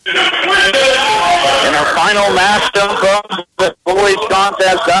Our final matchup of the boys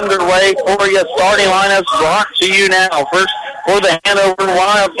contest underway for you. Starting lineups brought to you now. First for the Hanover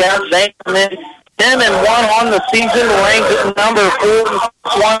Wildcats. They come in 10-1 on the season, ranked at number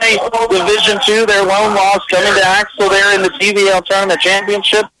 420, Division II. Their lone loss coming to Axel there in the TVL Tournament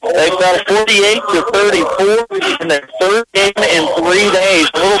Championship. They fell 48-34 in their third game in 3 days.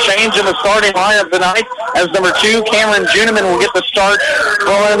 A little change in the starting lineup tonight as number 2, Cameron Juneman, will get the start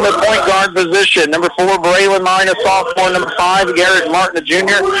in the point guard position. Number 4, Braylon Mine, a sophomore. Number 5, Garrett Martin, a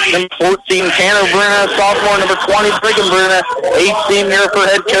junior. Number 14, Tanner Bruna, a sophomore. Number 20, Brigham Bruna, 18 year for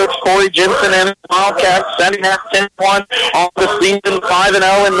head coach Corey Jensen, and Wildcats setting at 10-1 on the season,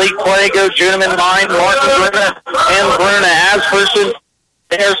 5-0 in league play. Go Juneman, Mine, Martin, Bruna, and Bruna as person.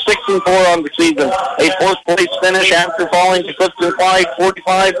 They're 6-4 on the season. A fourth-place finish after falling to Clifton Clyde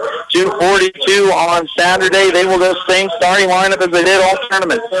 45-42 on Saturday. They will go same starting lineup as they did all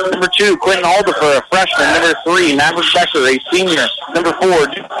tournament. Number 2, Quentin Aldifer, a freshman. Number 3, Maverick Becker, a senior. Number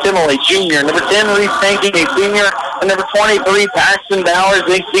 4, Duke Timley, junior. Number 10, Reese Tanking, a senior. And number 23, Paxton Bowers,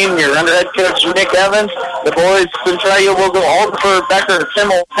 a senior. Under head coach Nick Evans, the boys Centralia will go Aldifer, Becker,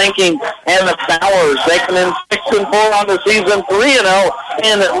 Timley, Tanking, and the Bowers. They come in 6-4 on the season, 3-0.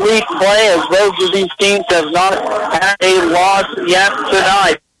 In league play, as both of these teams have not had a loss yet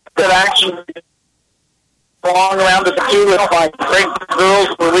tonight. Good action along around the 2-0 by Great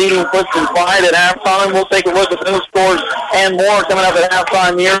Girls. We're leading Clifton Clyde at halftime. We'll take a look at those scores and more coming up at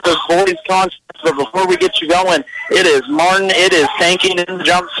halftime here. The boys contest. But before we get you going, it is Martin, it is Tanking in the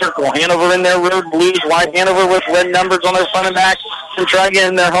jump circle. Hanover in their road blues, white Hanover with red numbers on their front and back. Centralia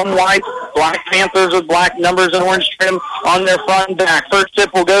in their home white, Black Panthers with black numbers and orange trim on their front and back. First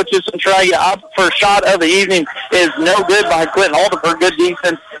tip will go to Centralia. Up for shot of the evening is no good by Clinton Aldifer. Good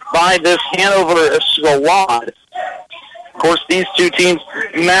defense by this Hanover squad. Of course, these two teams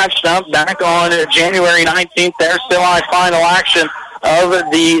matched up back on January 19th. Their semi-final action of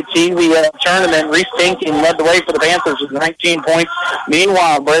the TVL tournament. Reese Tanking led the way for the Panthers with 19 points.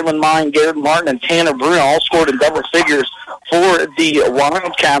 Meanwhile, Braylon Mine, Garrett Martin, and Tanner Bruna all scored in double figures for the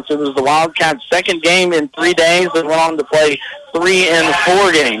Wildcats. It was the Wildcats' second game in 3 days. They went on to play 3 and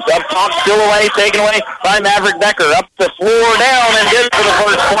 4 games. Up top, still away, taken away by Maverick Becker. Up the floor, down, and good for the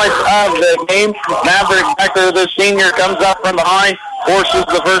first points of the game. Maverick Becker, the senior, comes up from behind, forces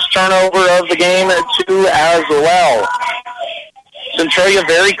the first turnover of the game, 2 as well. Centralia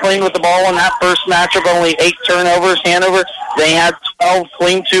very clean with the ball in that first matchup, only 8 turnovers. Hanover, they had 12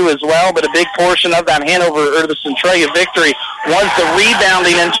 clean to as well, but a big portion of that Hanover, or the Centralia victory, was the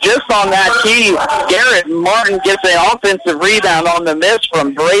rebounding. And just on that key, Garrett Martin gets an offensive rebound on the miss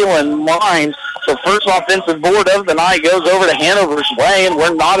from Braylon Mine. So first offensive board of the night goes over to Hanover's way, and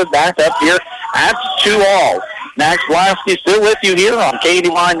we're knotted back up here at 2-all. Max Blasky still with you here on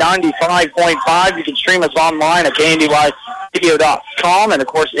KNDY 95.5. You can stream us online at KNDYradio.com, and of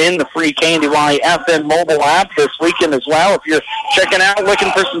course in the free KNDY FM mobile app this weekend as well. If you're checking out, looking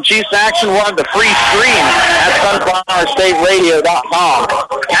for some Chiefs action, we'll have the free stream at SunflowerStateRadio.com.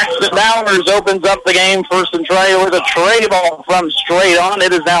 Paxton Bowers opens up the game for Centralia with a tray ball from straight on.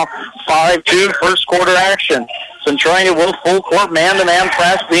 It is now 5-2 first quarter action. Centralia will full court man-to-man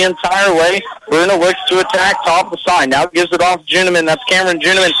press the entire way. Bruno looks to attack top of the side. Now gives it off to Juneman. That's Cameron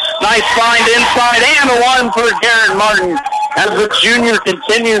Juneman. Nice find inside and a one for Garrett Martin. As the junior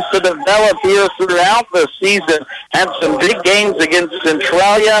continues to develop here throughout the season. Had some big games against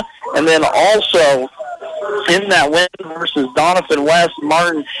Centralia, and then also in that win versus Doniphan West,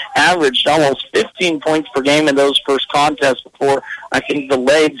 Martin averaged almost 15 points per game in those first contests before I think the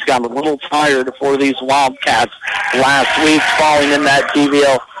legs got a little tired for these Wildcats last week, falling in that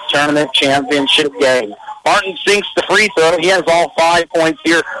TVL tournament championship game. Martin sinks the free throw. He has all 5 points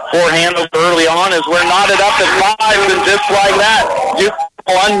here for Hanover early on as we're knotted up at 5, and just like that, Duke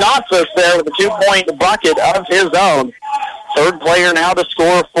unknots us there with a 2-point bucket of his own. Third player now to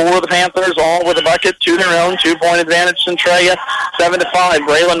score for the Panthers, all with a bucket to their own. 2-point advantage, Centralia, 7-5.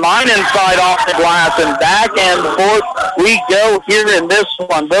 Braylon Mine inside off the glass, and back and forth we go here in this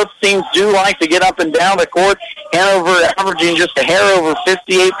one. Both teams do like to get up and down the court. Hanover averaging just a hair over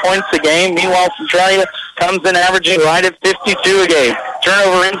 58 points a game. Meanwhile, Centralia comes in averaging right at 52 a game.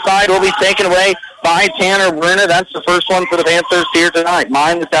 Turnover inside will be taken away by Tanner Bruna. That's the first one for the Panthers here tonight.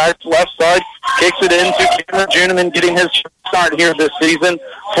 Mine is out to the left side, kicks it into Cameron Juneman, getting his start here this season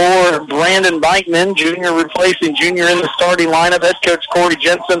for Brandon Bikeman, junior replacing junior in the starting lineup. Head coach Corey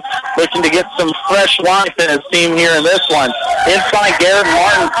Jensen looking to get some fresh life in his team here in this one. Inside, Garrett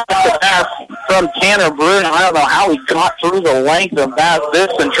Martin took the pass from Tanner Bruna. I don't know how he got through the length of this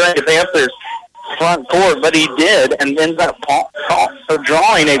Centralia Panthers front court, but he did, and ends up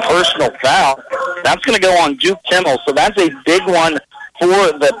drawing a personal foul. That's going to go on Duke Timmel, so that's a big one for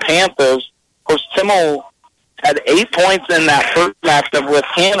the Panthers. Of course, Timmel had 8 points in that first matchup with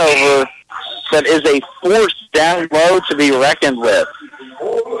Hanover. That is a force down low to be reckoned with.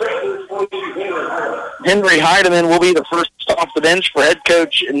 Henry Heidemann will be the first off the bench for head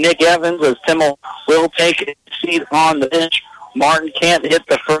coach Nick Evans, as Timmel will take a seat on the bench. Martin can't hit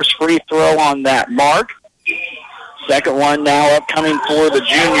the first free throw on that mark. Second one now upcoming for the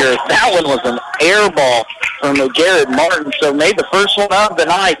junior. That one was an air ball from Garrett Martin, so made the first one of the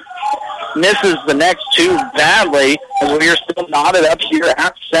night. Misses the next two badly, as we are still knotted up here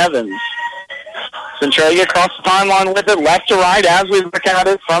at 7. Centralia across the timeline with it, left to right as we look at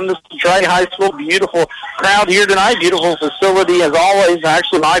it from the Centralia High School. Beautiful crowd here tonight. Beautiful facility as always.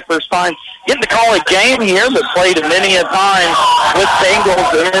 Actually, my first time getting to call a game here, but played many a time with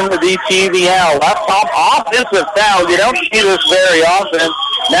Bengals in the TVL. Left top offensive foul. You don't see this very often.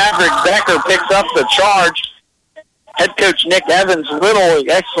 Maverick Becker picks up the charge. Head coach Nick Evans, little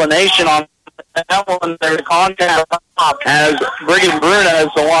explanation on that one. Their contact as Brigham Bruna is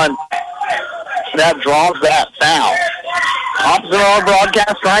the one that draws that foul. Opposite of our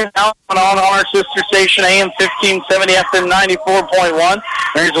broadcast right now on our sister station, AM 1570 FM 94.1.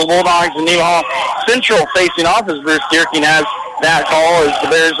 There's the Bulldogs and Newhall Central facing off as Bruce Dierking has that call as the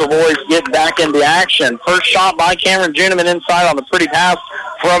Bears will boys get back into action. First shot by Cameron Juneman inside on the pretty pass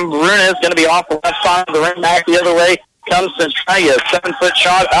from Bruna is going to be off the left side of the ring. Back the other way comes Centralia. 7-foot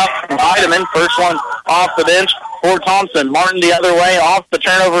shot up from Heidemann. First one off the bench for Thompson. Martin the other way off the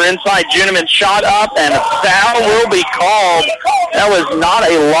turnover inside. Juneman shot up and a foul will be called. That was not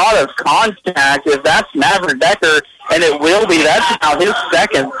a lot of contact. If that's Maverick Becker, and it will be, that's now his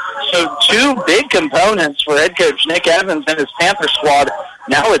second. So two big components for head coach Nick Evans and his Panther squad.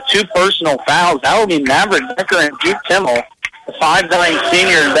 Now with two personal fouls. That will be Maverick Becker and Duke Timmel. The 5'9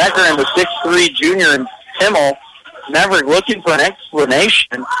 senior in Becker and the 6'3 junior in Timmel. Maverick looking for an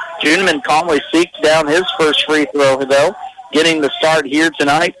explanation. Juneman calmly seeks down his first free throw, though. Getting the start here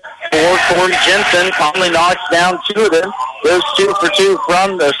tonight for Corey Jensen. Calmly knocks down two of them. Goes 2 for 2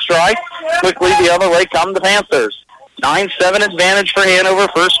 from the strike. Quickly the other way come the Panthers. 9-7 advantage for Hanover.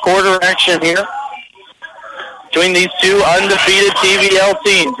 First quarter action here between these two undefeated TVL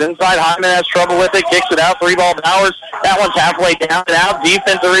teams. Inside, Hyman has trouble with it. Kicks it out. 3-ball Bowers. That one's halfway down and out.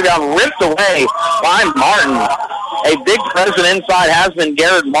 Defensive rebound ripped away by Martin. A big present inside has been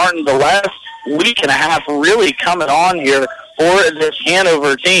Garrett Martin the last week and a half really coming on here for this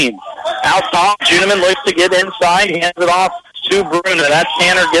Hanover team. Out top, Juneman looks to get inside. Hands it off to Bruna. That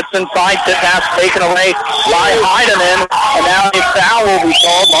Tanner gets inside. Tip pass taken away by Heidemann. And now a foul will be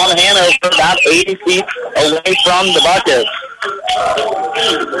called on Hanover about 80 feet away from the bucket.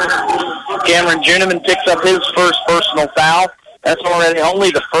 Cameron Juneman picks up his first personal foul. That's already only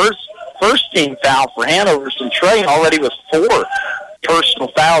the first team foul for Hanover. Centralia already with 4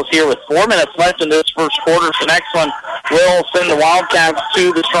 personal fouls here with 4 minutes left in this first quarter. The next one will send the Wildcats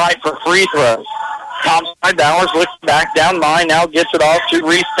to the stripe for free throws. Top side, Bowers looks back down line, now gets it off to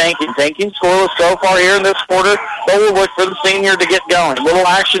Reese Tanking. Tanking scoreless so far here in this quarter, but we'll look for the senior to get going. Little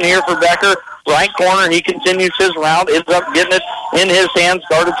action here for Becker. Right corner, he continues his round, ends up getting it in his hands,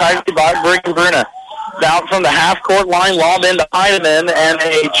 guarded tightly by Brigham Bruna. Out from the half-court line, lob into Heidemann, and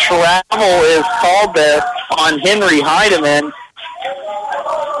a travel is called there on Henry Heidemann.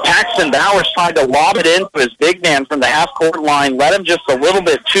 Paxton Bowers tried to lob it into his big man from the half-court line, led him just a little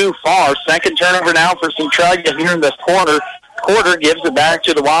bit too far. Second turnover now for Centralia here in this quarter. Gives it back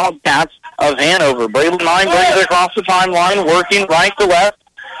to the Wildcats of Hanover. Braylon 9 brings it across the timeline, working right to left.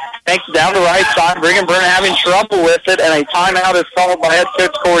 Takes it down the right side. Brigham Bruna having trouble with it, and a timeout is called by head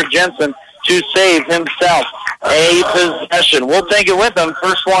coach Corey Jensen to save himself a possession. We'll take it with him.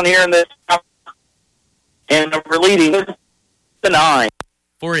 First one here in this, and we're leading the 9.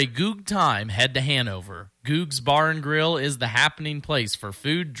 For a Goog time, head to Hanover. Goog's Bar and Grill is the happening place for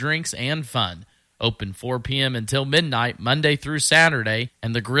food, drinks, and fun. Open 4 p.m. until midnight, Monday through Saturday,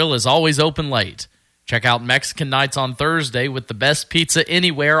 and the grill is always open late. Check out Mexican nights on Thursday with the best pizza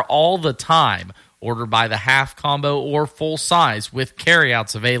anywhere all the time. Order by the half combo or full size with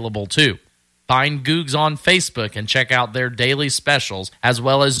carryouts available too. Find Googs on Facebook and check out their daily specials as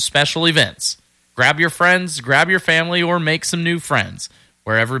well as special events. Grab your friends, grab your family, or make some new friends.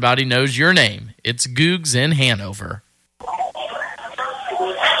 Where everybody knows your name, it's Googs in Hanover.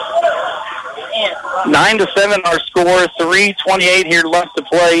 9-7 our score, 3:28 here left to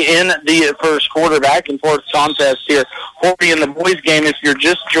play in the first quarter. Back and forth contest here for you in the boys game. If you're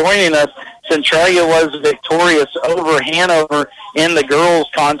just joining us, Centralia was victorious over Hanover in the girls'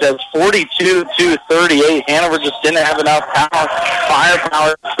 contest, 42-38. Hanover just didn't have enough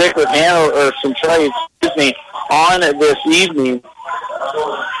firepower to stick with Centralia, on this evening.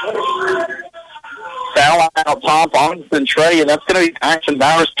 Foul out top on Centralia. That's going to be Paxton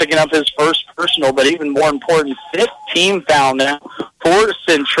Bowers picking up his first personal, but even more important, 15 foul now for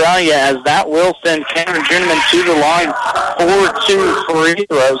Centralia, as that will send Cameron Juneman to the line for 2 free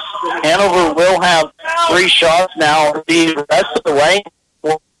throws. Hanover will have 3 shots now the rest of the way,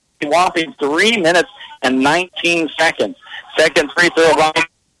 for a whopping 3 minutes and 19 seconds. Second free throw line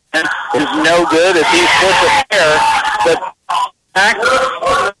is no good as he slips a pair, but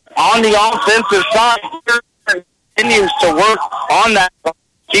Paxton on the offensive side continues to work on that.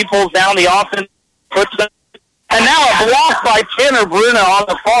 He pulls down the offense, puts it, and now a block by Tanner Bruno on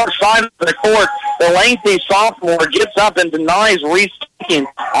the far side of the court. The lengthy sophomore gets up and denies restaking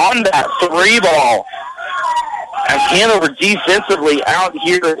on that 3 ball. As Hanover defensively out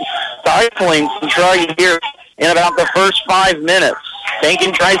here, stifling Centralia here in about the first 5 minutes.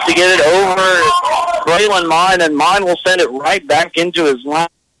 Tankin tries to get it over Braylon Mine, and Mine will send it right back into his line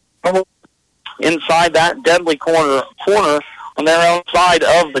inside that deadly corner on their own side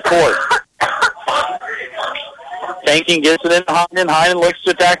of the court. Tankin gets it into Hyden. Hyden looks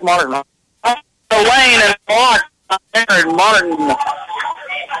to attack Martin. The lane and blocked by Martin.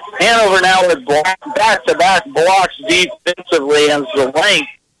 Hanover now with back-to-back blocks defensively as the length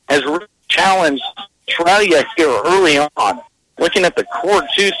has challenged Centralia here early on. Looking at the court,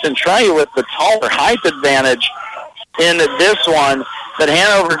 too, Centralia with the taller height advantage in this one, but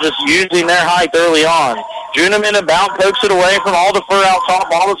Hanover just using their height early on. Juneman about pokes it away from Alderfer out top.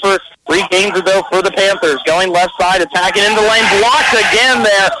 Alderfer regains it, though, for the Panthers. Going left side, attacking into the lane. Blocked again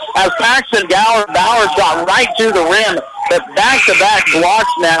there as Paxton Bowers got right to the rim. But back-to-back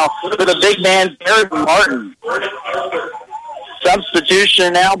blocks now for the big man, Garrett Martin.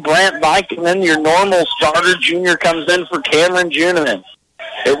 Substitution now, Brant Vikman, your normal starter. Junior comes in for Cameron Juneman.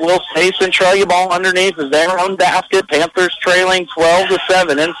 It will stay Centralia ball underneath as their own basket. Panthers trailing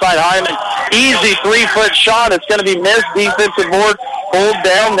 12-7. Inside Hyman. Easy 3-foot shot. It's going to be missed. Defensive board pulled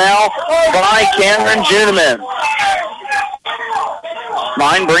down now by Cameron Juneman.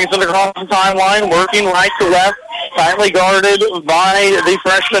 Mine brings it across the timeline, working right to left. Tightly guarded by the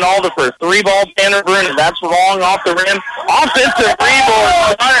freshman Alderfer. 3-ball Tanner Bruno. That's long off the rim. Offensive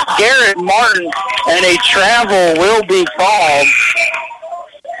rebound, Garrett Martin, and a travel will be called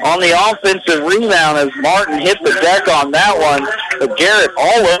on the offensive rebound as Martin hit the deck on that one. But Garrett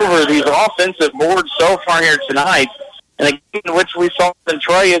all over these offensive boards so far here tonight. And a game in which we saw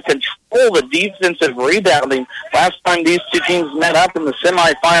Centralia control the defensive rebounding last time these two teams met up in the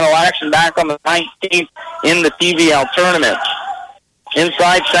semifinal action back on the 19th in the TVL tournament.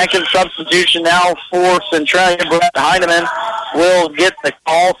 Inside second substitution now for Centralia. Brett Heidemann will get the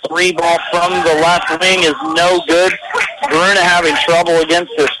call. 3-ball from the left wing is no good. Bruna having trouble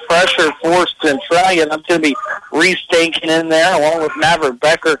against this pressure for Centralia. That's going to be restaking in there along with Maverick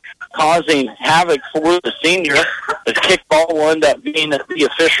Becker, causing havoc for the senior. The kickball will end up being the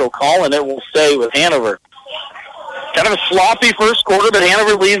official call, and it will stay with Hanover. Kind of a sloppy first quarter, but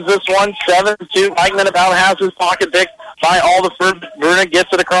Hanover leads this one 7-2. Eichmann about has his pocket pick by Alderfer. Bruna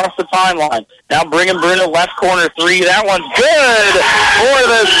gets it across the timeline. Now bringing Bruna left corner 3. That one's good for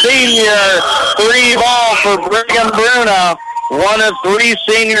the senior. 3-ball for Brigham Bruna. One of 3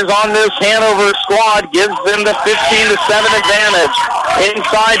 seniors on this Hanover squad gives them the 15-7 advantage.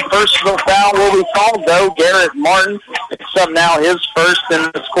 Inside personal foul will be called, though. Garrett Martin picks up now his first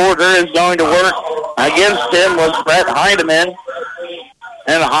in this quarter. Is going to work against him was Brett Heidemann.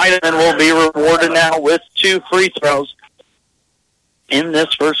 And Heidemann will be rewarded now with 2 free throws in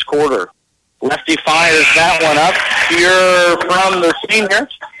this first quarter. Lefty fires that one up here from the senior.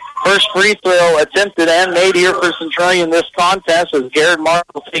 First free throw attempted and made here for Centralia in this contest as Garrett Martin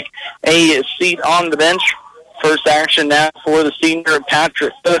will take a seat on the bench. First action now for the senior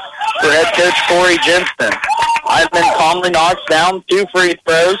Patrick Cook for head coach Corey Jensen. Heidemann calmly knocks down 2 free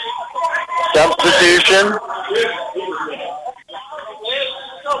throws. Substitution.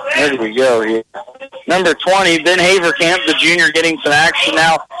 There we go here. Number 20, Ben Haverkamp, the junior, getting some action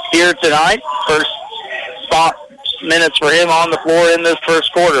now here tonight. First spot minutes for him on the floor in this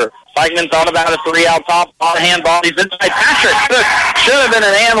first quarter. Spikeman thought about a 3 out top, on hand bodies inside. Patrick Cook should have been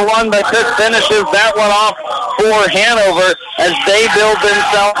an and one, but Cook finishes that one off for Hanover as they build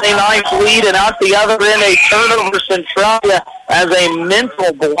themselves a nice lead, and out the other end a turnover Centralia as a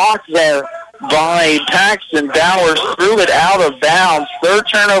mental block there by Paxton Bowers threw it out of bounds. Third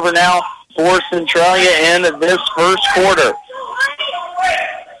turnover now for Centralia in this first quarter.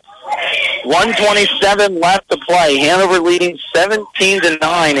 1:27 left to play. Hanover leading 17-9.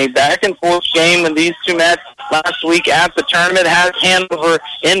 A back-and-forth game when these two met last week at the tournament has Hanover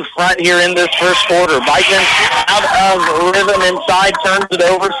in front here in this first quarter. Bikeman out of rhythm inside, turns it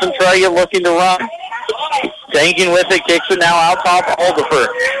over. Centralia looking to run. Tanking with it, kicks it now out top. Alderfer.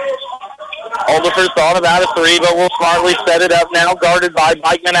 Alderfer thought about a three, but will smartly set it up now. Guarded by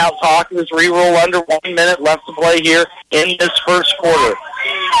Bikeman out top. This re-roll under 1 minute left to play here in this first quarter.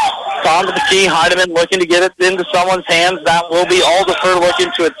 Tom to the key. Heidemann looking to get it into someone's hands. That will be Alderfer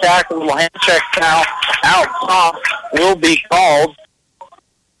looking to attack. A little hand check now out top will be called.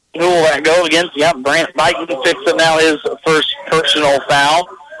 Who will that go against? Yep, Brant Bikeman picks up now his first personal foul.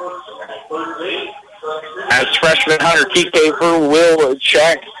 As freshman Hunter Kiefer will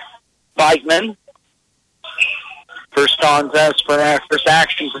check Bikeman. First contest for first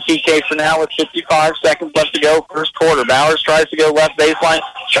action for TK for now with 55 seconds left to go. First quarter. Bowers tries to go left baseline.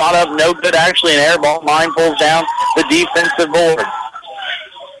 Shot up, no good. Actually, an air ball. Mine pulls down the defensive board.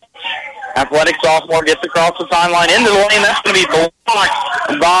 Athletic sophomore gets across the timeline into the lane. That's going to be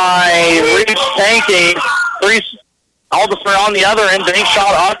blocked by Reese Tanking. Reese Alderfer on the other end. Bank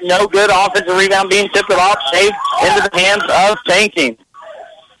shot up, no good. Offensive rebound being tipped off. Saved into the hands of Tanking.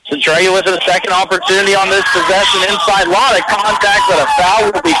 Centralia with a second opportunity on this possession inside. A lot of contact, but a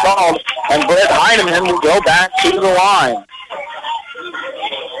foul will be called, and Brett Heineman will go back to the line.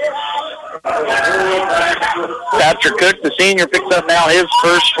 Patrick Cook, the senior, picks up now his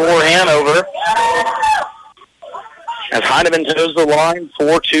first for Hanover. As Heineman toes the line,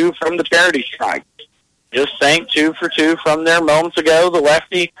 4-2 from the charity strike. Just sank 2 for 2 from there moments ago. The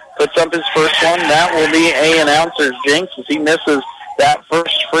lefty puts up his first one. That will be an announcer's jinx as he misses that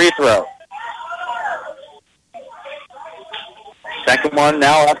first free throw. Second one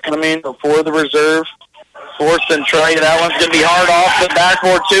now upcoming for the reserve for Centralia. That one's going to be hard off the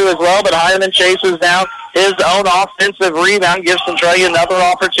backboard too as well, but Heineman chases down his own offensive rebound, gives Centralia another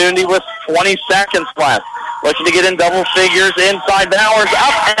opportunity with 20 seconds left. Looking to get in double figures inside Bowers,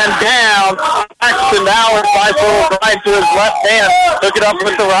 up and down. Paxton Bowers by full drive to his left hand. Took it up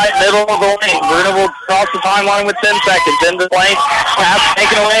with the right middle of the lane. Bruno will cross the timeline with 10 seconds. Into the lane. Pass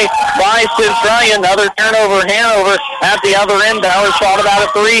taken away by Centralia. Another turnover. Hanover at the other end. Bowers thought about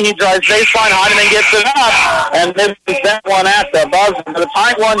a three. He drives baseline. Heineman gets it up and misses that one at the buzzer. The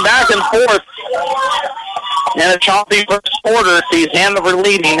tight one back and forth. And a choppy first quarter sees Hanover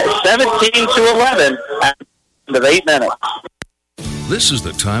leading 17-11 at the end of 8 minutes. This is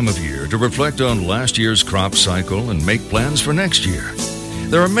the time of year to reflect on last year's crop cycle and make plans for next year.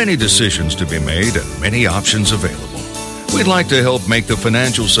 There are many decisions to be made and many options available. We'd like to help make the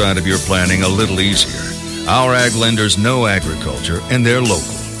financial side of your planning a little easier. Our ag lenders know agriculture and they're local.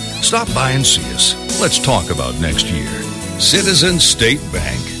 Stop by and see us. Let's talk about next year. Citizens State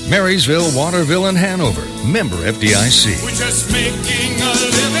Bank, Marysville, Waterville, and Hanover. Member FDIC. We're just making a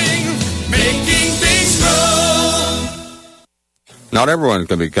living, making things grow. Not everyone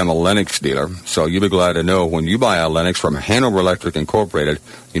can become a Lennox dealer, so you'll be glad to know when you buy a Lennox from Hanover Electric Incorporated,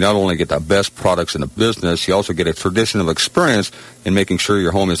 you not only get the best products in the business, you also get a tradition of experience in making sure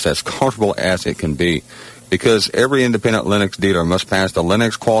your home is as comfortable as it can be. Because every independent Lennox dealer must pass the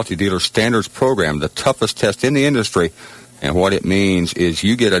Lennox Quality Dealer Standards Program, the toughest test in the industry. And what it means is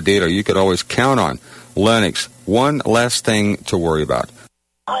you get a dealer you could always count on. Lennox, one less thing to worry about.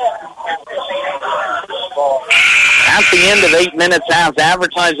 At the end of 8 minutes, as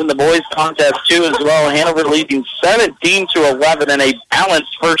advertised in the boys' contest, too, as well. Hanover leading 17-11 in a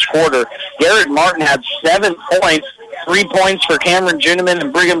balanced first quarter. Garrett Martin had 7 points, 3 points for Cameron Juniman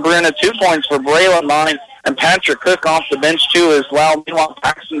and Brigham Bruno, 2 points for Braylon Mine and Patrick Cook off the bench, too, as well. Meanwhile,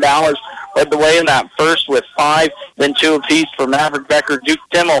 Paxton Bowers led the way in that first with 5, then 2 apiece for Maverick Becker, Duke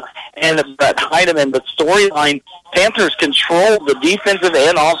Timmel, and Brett Heidemann. But storyline, Panthers controlled the defensive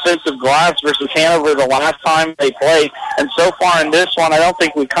and offensive glass versus Hanover the last time they played. And so far in this one, I don't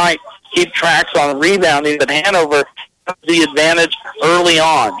think we quite keep tracks on rebounding, but Hanover has the advantage early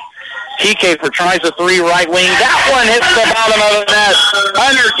on. Kiefer tries a three right wing. That one hits the bottom of the net.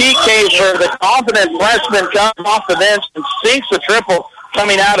 Hunter Kiefer, the confident freshman, comes off the bench and sinks a triple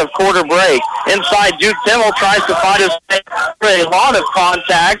coming out of quarter break. Inside, Duke Timmel tries to find his way for a lot of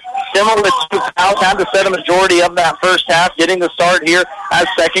contact. Timmel with 2 fouls had to set a majority of that first half, getting the start here as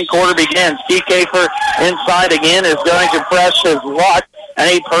second quarter begins. Kiefer inside again is going to press his luck, and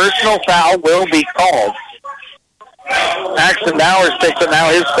a personal foul will be called. Paxton Bowers picks up now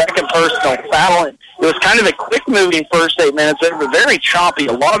his second personal foul. It was kind of a quick-moving first 8 minutes. They were very choppy,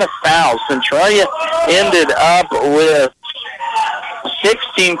 a lot of fouls. Centralia ended up with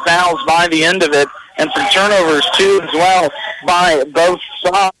 16 fouls by the end of it, and some turnovers, too, as well, by both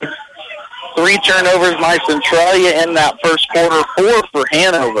sides. 3 turnovers by Centralia in that first quarter, 4 for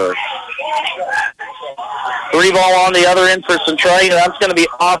Hanover. 3 ball on the other end for Centralia. That's going to be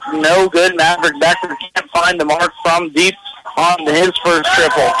off, no good. Maverick Becker can't find the mark from deep on his first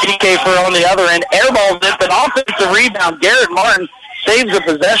triple. TK for on the other end. Airballs it, but offensive rebound. Garrett Martin saves the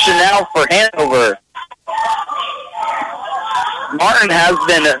possession now for Hanover. Martin has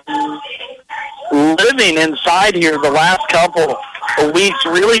been living inside here the last couple of weeks,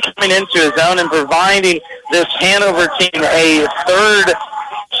 really coming into his own and providing this Hanover team a third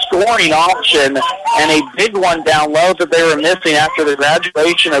scoring option and a big one down low that they were missing after the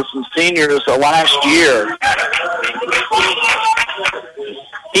graduation of some seniors last year.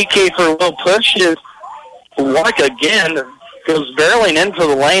 Kiefer will push his luck again, goes barreling into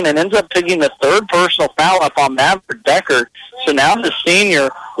the lane and ends up picking the third personal foul up on Maverick Becker. So now the senior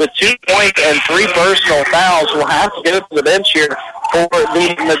with 2 points and 3 personal fouls will have to go to the bench here for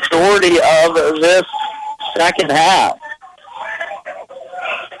the majority of this second half.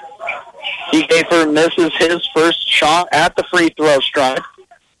 Kiefer misses his first shot at the free throw stripe.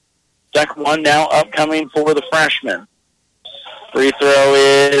 Second one now upcoming for the freshman. Free throw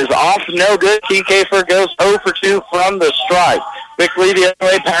is off, no good. Kiefer goes 0 for 2 from the stripe. Quickly the other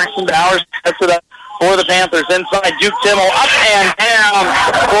way, Paxton Bowers sets it up for the Panthers. Inside, Duke Timmel up and down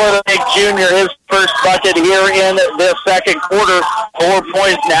for the big junior. His first bucket here in the second quarter. 4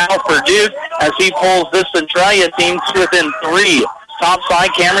 points now for Duke as he pulls this Centralia team to within 3. Top side,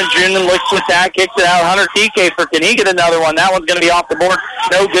 Cameron Juneman looks to attack, kicks it out. Hunter Kiefer, can he get another one? That one's going to be off the board.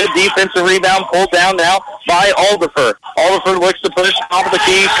 No good. Defensive rebound pulled down now by Alderfer. Alderfer looks to push top of the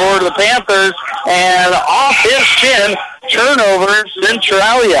key for the Panthers, and off his chin, turnover,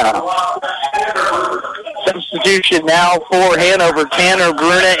 Centralia. Substitution now for Hanover. Tanner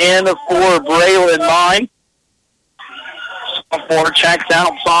Bruna in for Braylon Mine. Sophomore checks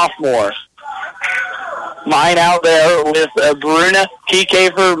out sophomore. Mine out there with Bruna,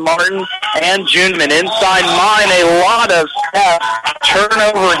 Kiefer, Martin, and Juneman. Inside Mine, a lot of steps.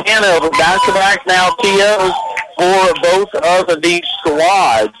 Turnover Hanover. Back-to-back now TOs for both of these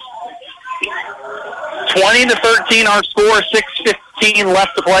squads. 20-13 our score, 6:15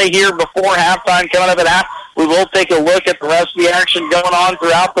 left to play here before halftime. Coming up at half, we will take a look at the rest of the action going on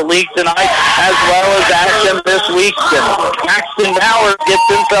throughout the league tonight, as well as action this weekend. Paxton Bowers gets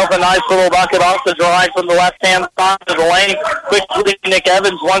himself a nice little bucket off the drive from the left-hand side of the lane. Quickly, Nick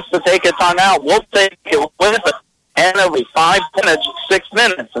Evans wants to take a timeout. We'll take it with it. And it'll be 5 minutes, 6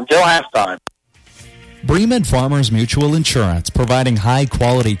 minutes until halftime. Bremen Farmers Mutual Insurance, providing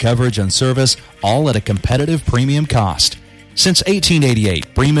high-quality coverage and service, all at a competitive premium cost. Since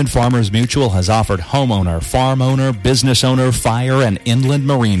 1888, Bremen Farmers Mutual has offered homeowner, farm owner, business owner, fire, and inland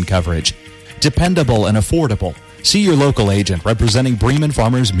marine coverage. Dependable and affordable. See your local agent representing Bremen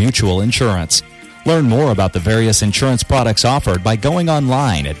Farmers Mutual Insurance. Learn more about the various insurance products offered by going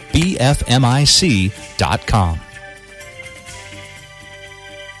online at bfmic.com.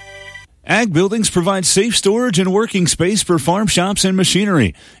 Ag Buildings provide safe storage and working space for farm shops and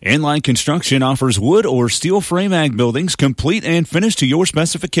machinery. Inline Construction offers wood or steel frame ag buildings, complete and finished to your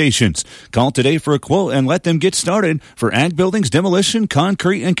specifications. Call today for a quote and let them get started. For ag buildings, demolition,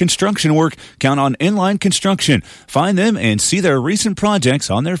 concrete, and construction work, count on Inline Construction. Find them and see their recent projects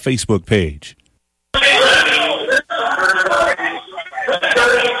on their Facebook page.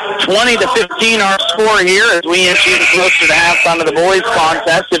 20-15 our score here as we inch even closer to halftime of the boys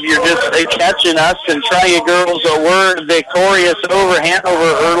contest. If you're just catching us, Centralia girls were victorious over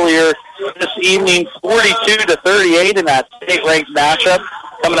Hanover earlier this evening, 42-38 in that state-ranked matchup.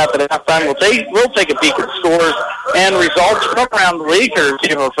 Coming up at halftime, we'll take a peek at scores and results from around the league.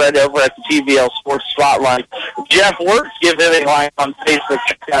 Or Fred over at the TVL Sports Spotlight. Jeff Works, give him a like on Facebook.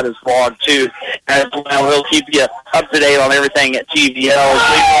 Check out his blog too, as well. He'll keep you up to date on everything at TVL. We go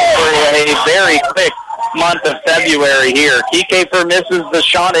for a very quick month of February here. Kiefer misses the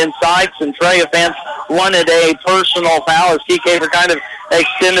shot inside. Centralia fans wanted a personal foul as Kiefer kind of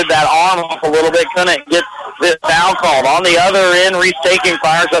extended that arm off a little bit, couldn't get this foul called. On the other end, Reese Taking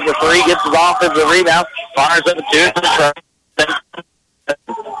fires up the 3, gets his offensive rebound, fires up the 2.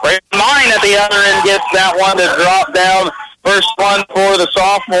 Mine at the other end gets that one to drop down. First one for the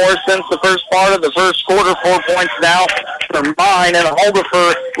sophomore since the first part of the first quarter. 4 points now for Mine, and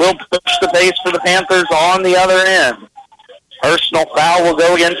Holderfer will push the pace for the Panthers on the other end. Personal foul will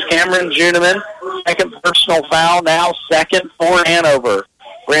go against Cameron Juneman. Second personal foul now, second for Hanover.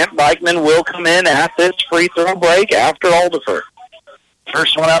 Grant Beichman will come in at this free throw break after Alderfer.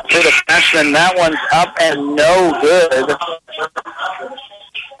 First one up for the freshman. That one's up and no good.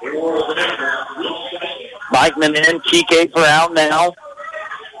 Beichman in, Kiefer out now.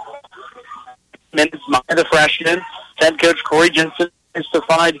 minutes by the freshman. Head coach Corey Jensen is to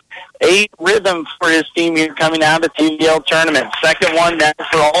find a rhythm for his team here coming out of the TVL tournament. Second one down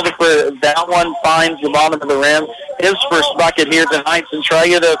for Alderfer. That one finds the bottom of the rim. His first bucket here tonight.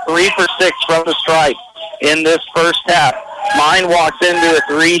 Centralia to 3 for 6 from the stripe in this first half. Mine walks into a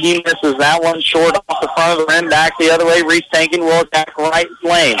three. He misses that one short off the front of the rim. Back the other way. Reese Tankin will attack right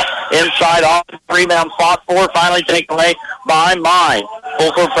lane. Inside off. Rebound fought for. Finally taken away by Mine.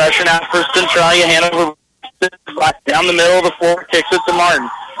 Full court pressure now for Centralia. Hanover down the middle of the floor. Kicks it to Martin.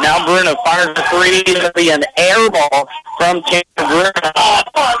 Now Bruno fires the three. It'll be an air ball from Bruno.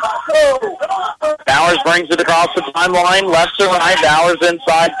 Bowers brings it across the timeline. Left to right. Bowers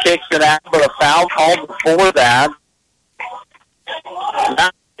inside. Kicks it out. But a foul called before that. Now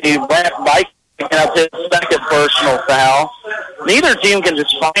he went biking up his second personal foul. Neither team can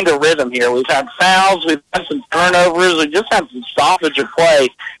just find a rhythm here. We've had fouls, we've had some turnovers, we just had some stoppage of play.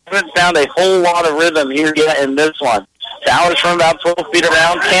 Haven't found a whole lot of rhythm here yet in this one. Bowers from about 12 feet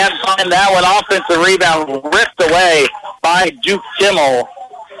around, can't find that one. Offensive rebound ripped away by Duke Kimmel. I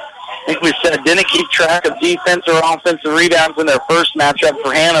think we said didn't keep track of defense or offensive rebounds in their first matchup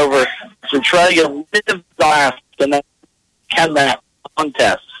for Hanover. Centralia lived last in that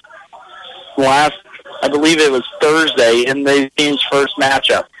contest. Last, I believe it was Thursday in the team's first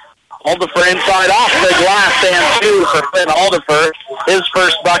matchup. Alderfer inside off the glass and two for Finn Alderfer. His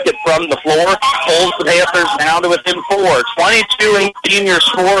first bucket from the floor holds the Panthers down to within 4. 22-18 your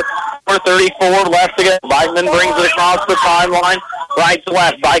score. 4:34 left to go. Bikeman brings it across the timeline. Right to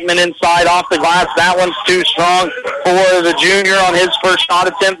left. Bikeman inside off the glass. That one's too strong for the junior on his first shot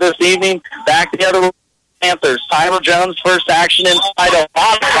attempt this evening. Back the other way. Panthers. Tyler Jones first action inside, a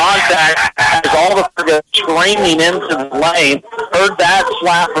lot of contact as Alderfer goes screaming into the lane. Heard that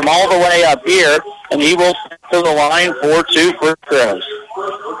slap from all the way up here, and he will to the line for 2 free throws.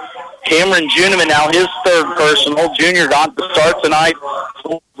 Cameron Juniman now his third personal. Junior got the start tonight.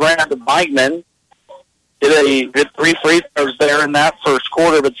 Brad Bikeman did a good 3 free throws there in that first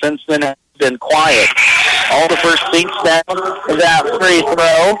quarter, but since then it's been quiet. Alderfer sinks down that free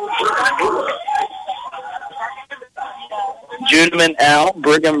throw. Juniman out.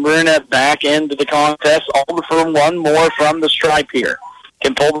 Brigham Brunette back into the contest. Alderfer one more from the stripe here.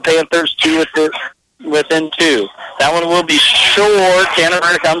 Can pull the Panthers within 2. That one will be short.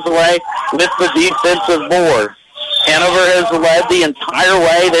 Hanover comes away with the defensive board. Hanover has led the entire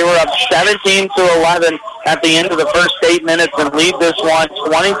way. They were up 17-11 at the end of the first 8 minutes and lead this one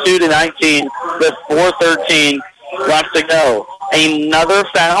 22-19 with 4:13 left to go. Another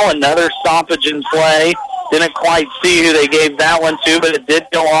foul, another stoppage in play. Didn't quite see who they gave that one to, but it did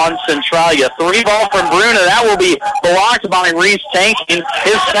go on Centralia. 3 ball from Bruno. That will be blocked by Reese Tankin.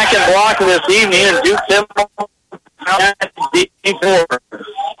 His second block of this evening, and Duke Temple at D4.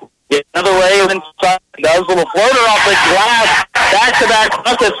 Another way inside. Does a little floater off the glass. Back-to-back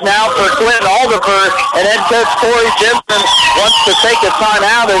buckets now for Clint Alderfer. And head coach Corey Jensen wants to take a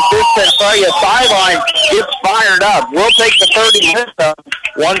timeout as this Centralia sideline gets fired up. We'll take the 30 minutes of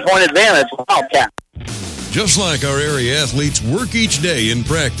 1-point advantage. Wildcat. Just like our area athletes work each day in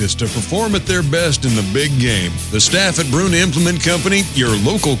practice to perform at their best in the big game, the staff at Bruna Implement Company, your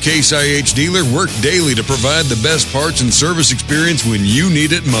local Case IH dealer, work daily to provide the best parts and service experience when you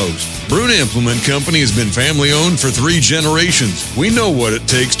need it most. Bruna Implement Company has been family-owned for 3 generations. We know what it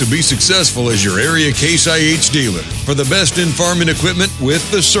takes to be successful as your area Case IH dealer. For the best in farming equipment with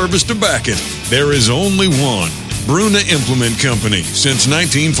the service to back it, there is only one. Bruna Implement Company, since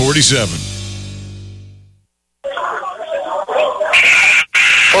 1947.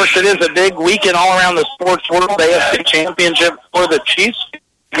 Of course, it is a big weekend all around the sports world. AFC Championship for the Chiefs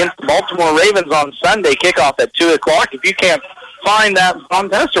against the Baltimore Ravens on Sunday. Kickoff at 2 o'clock. If you can't find that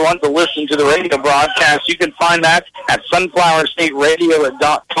contest or want to listen to the radio broadcast, you can find that at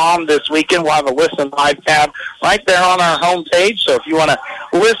sunflowerstateradio.com this weekend. We'll have a listen live tab right there on our homepage. So if you want to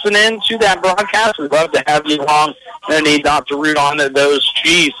listen in to that broadcast, we'd love to have you along. No need not to root on those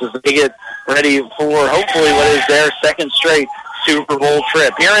Chiefs as they get ready for hopefully what is their second straight Super Bowl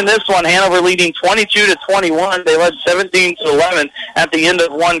trip. Here in this one, Hanover leading 22-21. They led 17-11 at the end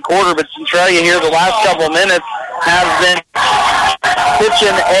of one quarter, but Centralia here the last couple of minutes have been pitching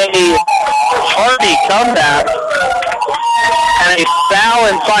a hearty comeback. And a foul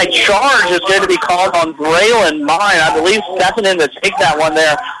inside charge is going to be called on Braylon Mine. I believe stepping in to take that one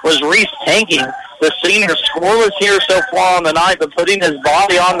there was Reese Tanking, the senior, scoreless here so far on the night, but putting his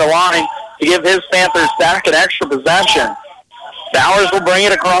body on the line to give his Panthers back an extra possession. Bowers will bring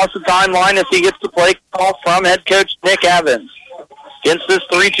it across the timeline as he gets the play call from head coach Nick Evans. Against this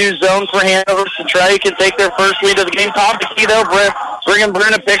 3-2 zone for Hanover, Centralia can take their first lead of the game. Top of the key, though. Brigham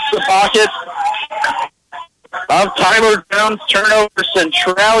Bruna picks the pocket. of Tyler Jones. Turnover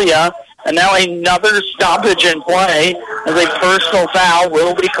Centralia. And now another stoppage in play as a personal foul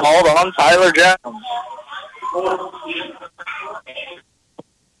will be called on Tyler Jones.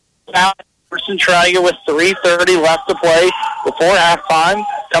 Foul for Centralia with 3:30 left to play before halftime.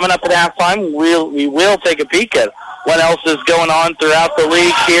 Coming up at halftime, we will take a peek at what else is going on throughout the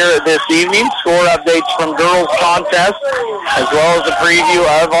league here this evening. Score updates from girls contest, as well as a preview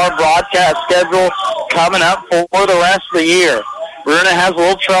of our broadcast schedule coming up for the rest of the year. Bruna has a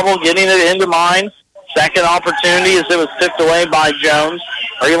little trouble getting it into mine. Second opportunity as it was tipped away by Jones.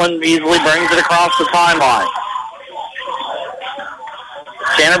 Breland easily brings it across the timeline.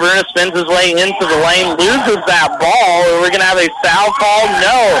 Tanner Bruna spins his way into the lane, loses that ball. Are we going to have a foul call?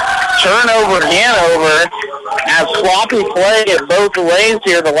 No. Turnover Hanover. As sloppy play at both ways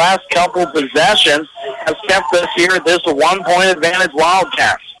here the last couple possessions has kept us here at this 1-point advantage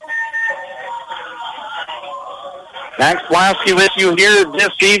Wildcats. Max Blasky with you here this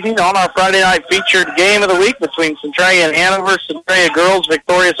evening on our Friday night featured game of the week between Centralia and Hanover. Centralia girls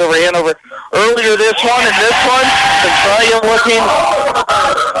victorious over Hanover earlier this one. And this one, Centralia looking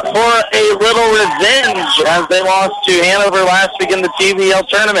for a little revenge as they lost to Hanover last week in the TVL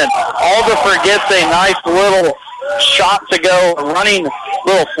tournament. Alderfer gets a nice little shot to go, running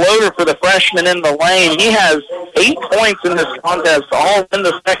little floater for the freshman in the lane. He has 8 points in this contest, all in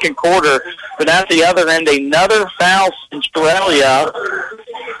the second quarter. But at the other end, another foul, Centralia.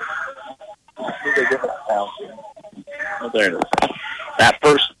 Oh, there it is. That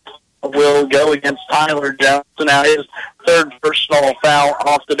first will go against Tyler Johnson. Now his third personal foul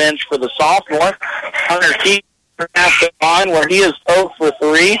off the bench for the sophomore. Hunter Keith at the line where he is 0 for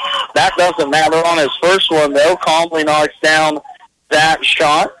 3. That doesn't matter on his first one, though. Calmly knocks down that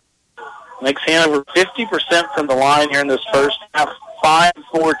shot. Makes Hanover 50% from the line here in this first half, 5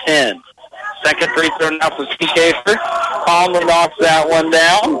 for 10. Second free throw now for Seekafer. Calmly knocks that one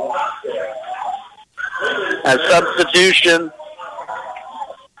down. A substitution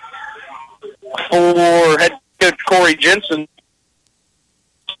for head coach Corey Jensen.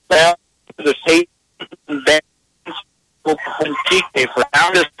 Down to the state bench. For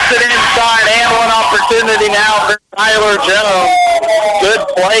now, just sit inside and one opportunity now for Tyler Jones. Good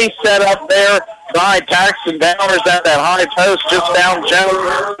play set up there by Paxton Bowers at that high post. Just found Jones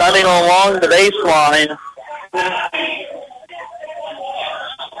running along the baseline.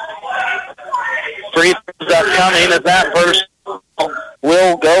 Free throws upcoming as that first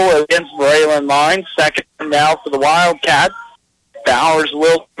will go against Breland Mines. Second now for the Wildcats. Bowers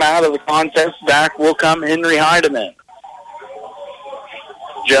will come out of the contest. Back will come Henry Heidemann.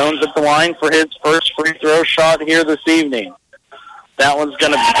 Jones at the line for his first free throw shot here this evening. That one's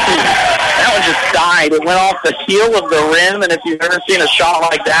going to that one just died. It went off the heel of the rim, and if you've ever seen a shot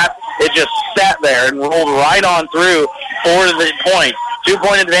like that, it just sat there and rolled right on through for the point.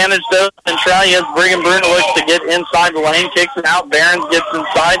 2-point advantage, though. Centralia, Brigham Bruno looks to get inside the lane, kicks it out. Barons gets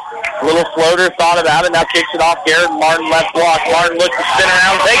inside. A little floater, thought about it, now kicks it off. Garrett Martin left block. Martin looks to spin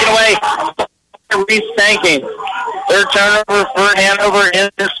around, take it away. Reese tanking. Third turnover for Hanover in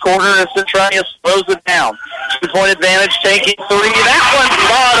this quarter as Centralia slows it down. 2-point advantage, taking three. That one's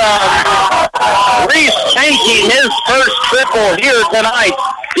bottom. Reese tanking his first triple here tonight.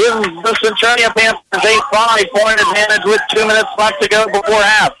 Gives the Centralia Panthers a 5-point advantage with 2 minutes left to go before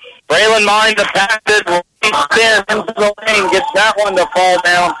half. Breland Mine to pass it. Spin into the lane. Gets that one to fall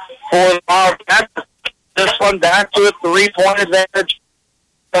down for the Wildcats. This one back to a 3-point advantage.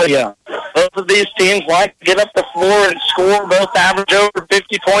 Oh, yeah. Both of these teams like to get up the floor and score. Both average over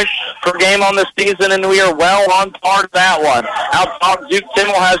 50 points per game on the season, and we are well on par to that one. Out top, Duke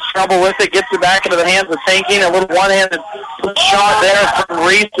Timmel has trouble with it. Gets it back into the hands of Tanking. A little one-handed shot there from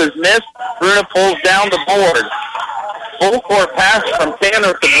Reese is missed. Bruna pulls down the board. Full court pass from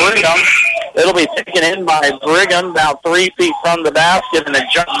Tanner to Brigham. It'll be taken in by Brigham about 3 feet from the basket, and a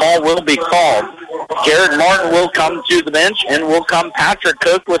jump ball will be called. Garrett Martin will come to the bench, and will come Patrick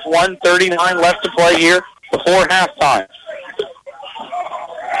Cook with 1:39 left to play here before halftime.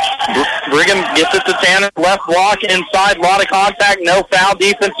 Brigham gets it to Tanner, left block, inside, a lot of contact, no foul,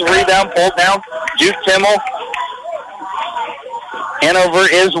 defensive rebound, pulled down, Duke Timmel. Hanover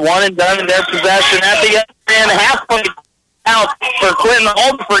is one and done in their possession at the end, halfway out for Quentin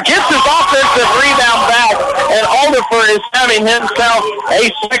Alderfer. Gets his offensive rebound back, and Alderfer is having himself a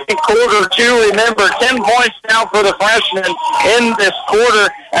second quarter to remember. 10 points now for the freshman in this quarter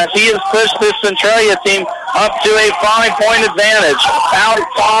as he has pushed this Centralia team up to a 5-point advantage. Out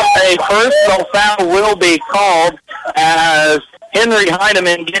top, a personal foul will be called as Henry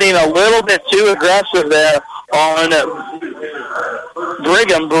Heidemann getting a little bit too aggressive there on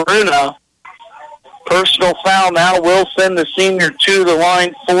Brigham Bruno. Personal foul now will send the senior to the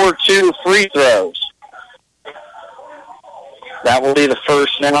line for 2 free throws. That will be the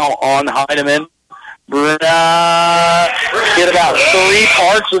first now on Heidemann. Bruna get about 3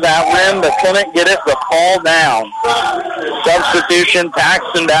 parts of that rim, but couldn't get it to fall down. Substitution,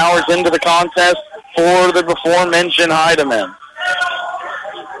 Paxton Bowers into the contest for the before-mentioned Heidemann.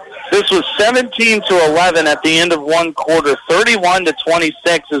 This was 17-11 at the end of one quarter. 31-26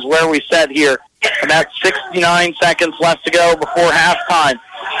 is where we set here. About 69 seconds left to go before halftime.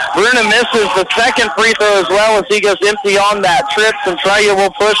 Bruna misses the second free throw as well as he goes empty on that trip. Centralia will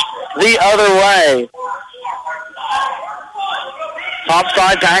push the other way.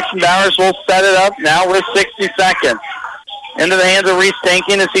 Topside, Paxton Bowers will set it up now with 60 seconds. Into the hands of Reese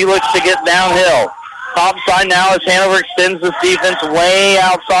Tanking as he looks to get downhill. Topside now as Hanover extends this defense way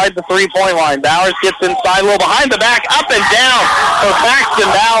outside the three-point line. Bowers gets inside a little behind the back, up and down for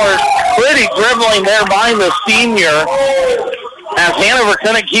Paxton Bowers. Pretty dribbling there by the senior as Hanover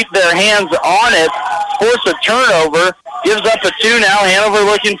couldn't keep their hands on it. Force a turnover. Gives up a 2 now. Hanover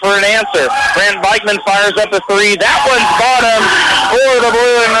looking for an answer. Brent Beichman fires up a 3. That one's bottom for the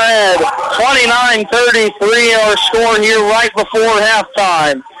blue and red. 29-33 our score here right before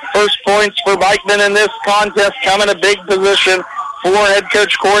halftime. First points for Beichman in this contest come in a big position for head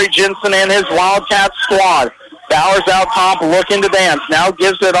coach Corey Jensen and his Wildcat squad. Bowers out top looking to dance. Now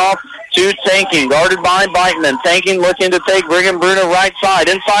gives it off to Tanking, guarded by Beichman. Tanking looking to take Brigham Bruno right side.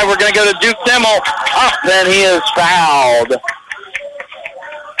 Inside, we're going to go to Duke Timmel. Up, then he is fouled.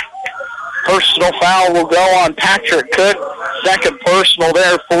 Personal foul will go on Patrick Cook. Second personal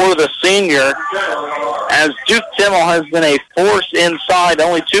there for the senior. As Duke Timmel has been a force inside.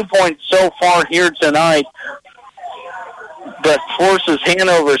 Only 2 points so far here tonight. But forces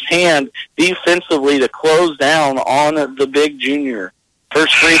Hanover's hand defensively to close down on the big junior.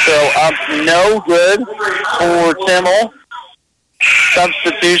 First free throw up, no good for Timmel.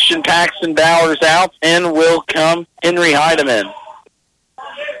 Substitution, Paxton Bowers out, and will come Henry Heidemann.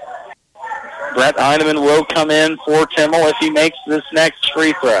 Brett Heidemann will come in for Timmel if he makes this next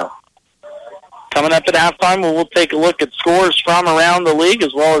free throw. Coming up at halftime, we'll take a look at scores from around the league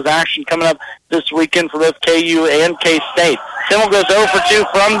as well as action coming up this weekend for both KU and K-State. Timmel goes 0 for 2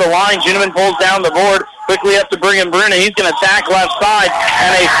 from the line. Juneman pulls down the board. Quickly up to Brigham Bruno. He's going to attack left side,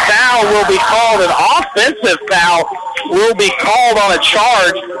 and a foul will be called. An offensive foul will be called on a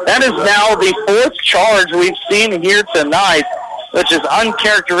charge. That is now the 4th charge we've seen here tonight, which is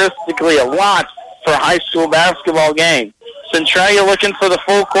uncharacteristically a lot for a high school basketball game. Centralia looking for the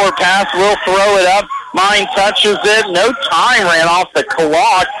full court pass. Will throw it up. Mine touches it. No time ran off the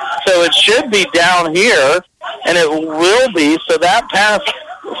clock, so it should be down here, and it will be. So that pass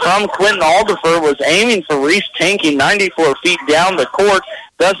from Quentin Alderfer was aiming for Reese Tanking 94 feet down the court.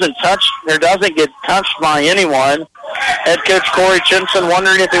 Doesn't get touched by anyone. Head coach Corey Jensen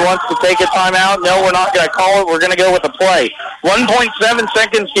wondering if he wants to take a timeout. No, we're not going to call it. We're going to go with a play. 1.7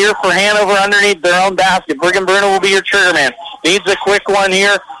 seconds here for Hanover underneath their own basket. Brigham Bruno will be your trigger man. Needs a quick one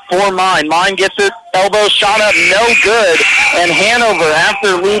here for Mine. Mine gets it. Elbow shot up, no good. And Hanover,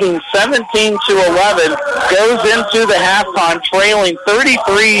 after leading 17-11, goes into the halftime trailing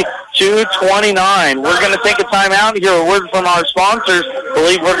 33-29. We're going to take a timeout and hear a word from our sponsors. I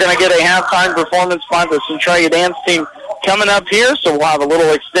believe we're going to get a halftime performance by the Centralia dance team coming up here, so we'll have a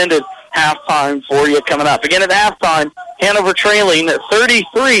little extended halftime for you coming up. Again at halftime, Hanover trailing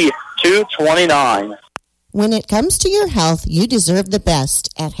 33-29. When it comes to your health, you deserve the best.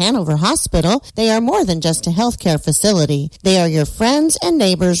 At Hanover Hospital, they are more than just a healthcare facility. They are your friends and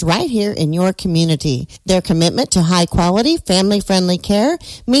neighbors right here in your community. Their commitment to high-quality, family-friendly care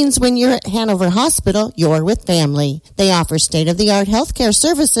means when you're at Hanover Hospital, you're with family. They offer state-of-the-art healthcare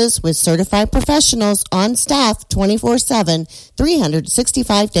services with certified professionals on staff 24/7,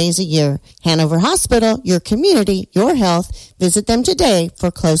 365 days a year. Hanover Hospital, your community, your health. Visit them today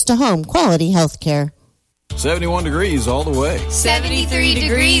for close-to-home quality healthcare. 71 degrees all the way. 73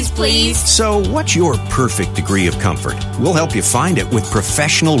 degrees, please. So what's your perfect degree of comfort? We'll help you find it with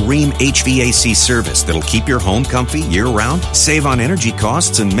professional Rheem HVAC service that'll keep your home comfy year-round, save on energy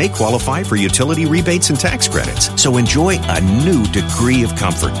costs, and may qualify for utility rebates and tax credits. So enjoy a new degree of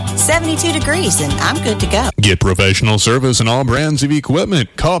comfort. 72 degrees, and I'm good to go. Get professional service in all brands of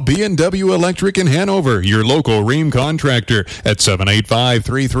equipment. Call B&W Electric in Hanover, your local Rheem contractor, at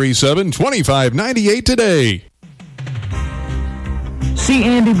 785-337-2598 today. See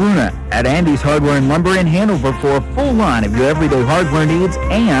Andy Bruna at Andy's Hardware and Lumber in Hanover for a full line of your everyday hardware needs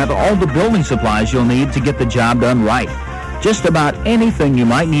and all the building supplies you'll need to get the job done right. Just about anything you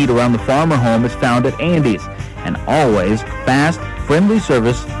might need around the farm or home is found at Andy's, and always fast, friendly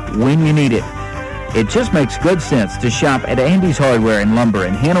service when you need it. It just makes good sense to shop at Andy's Hardware and Lumber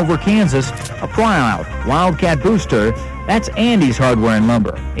in Hanover, Kansas. A proud Wildcat booster. That's Andy's Hardware and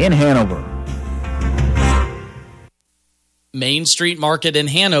Lumber in Hanover. Main Street Market in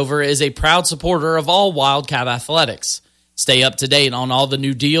Hanover is a proud supporter of all Wildcat athletics. Stay up to date on all the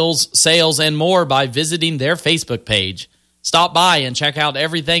new deals, sales, and more by visiting their Facebook page. Stop by and check out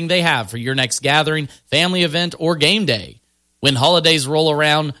everything they have for your next gathering, family event, or game day. When holidays roll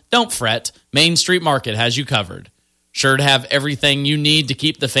around, don't fret. Main Street Market has you covered. Sure to have everything you need to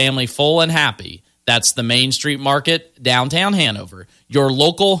keep the family full and happy. That's the Main Street Market, downtown Hanover, your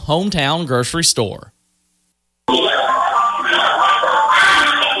local hometown grocery store.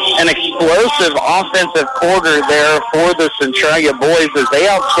 An explosive offensive quarter there for the Centralia boys as they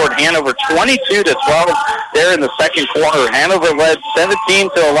outscored Hanover 22-12 there in the second quarter. Hanover led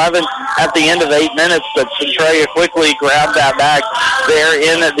 17-11 at the end of 8 minutes, but Centralia quickly grabbed that back there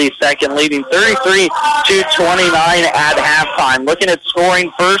in the second, leading 33-29 at halftime. Looking at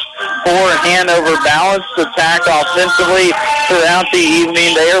scoring first for Hanover, balanced attack offensively throughout the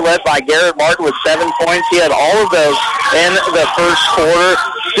evening. They are led by Garrett Martin with 7 points. He had all of those in the first quarter.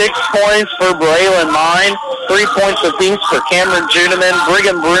 6 points for Braylon Mine, 3 points apiece for Cameron Juneman,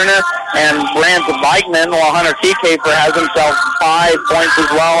 Brigham Bruner, and Brant Bikeman, while Hunter Keycaper has himself 5 points as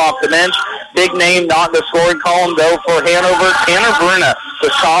well off the bench. Big name not in the scoring column, though, for Hanover. Tanner Bruna,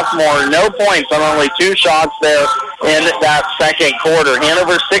 the sophomore, no points on only 2 shots there in that second quarter.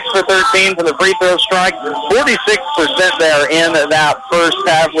 Hanover 6 for 13 for the free throw strike, 46% there in that first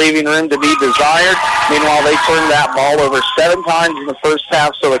half, leaving room to be desired. Meanwhile, they turned that ball over 7 times in the first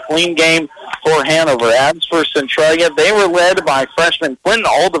half, so a clean game for Hanover. As for Centralia, they were led by freshman Quentin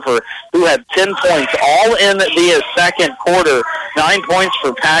Aldifer, who had 10 points all in the second quarter. 9 points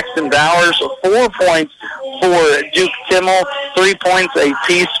for Paxton Bowers, 4 points for Duke Timmel, 3 points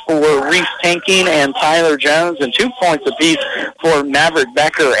apiece for Reese Tanking and Tyler Jones, and 2 points apiece for Maverick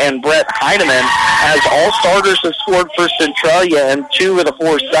Becker and Brett Heidemann, as all starters have scored for Centralia, and 2 of the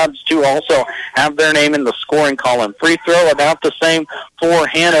 4 subs to also have their name in the scoring column. Free throw about the same for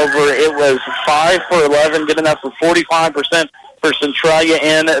Hanover. It was 5 for 11, good enough for 45% for Centralia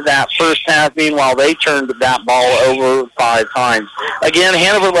in that first half. Meanwhile, they turned that ball over 5 times. Again,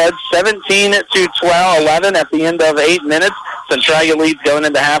 Hanover led 17-11 at the end of 8 minutes. Centralia leads going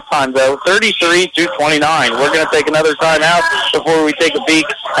into halftime, though, 33-29. We're going to take another timeout before we take a peek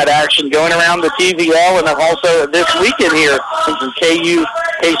at action going around the TVL, and also this weekend here, some KU,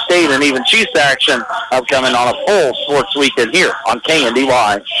 K-State, and even Chiefs action upcoming on a full sports weekend here on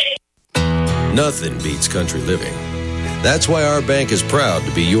KNDY. Nothing beats country living. That's why our bank is proud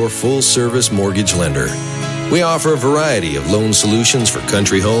to be your full-service mortgage lender. We offer a variety of loan solutions for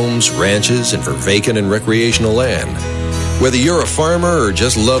country homes, ranches, and for vacant and recreational land. Whether you're a farmer or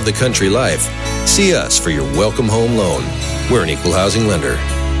just love the country life, see us for your welcome home loan. We're an equal housing lender.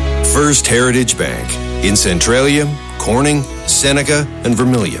 First Heritage Bank in Centralia, Corning, Seneca, and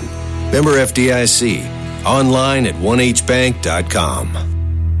Vermilion. Member FDIC. Online at 1hbank.com.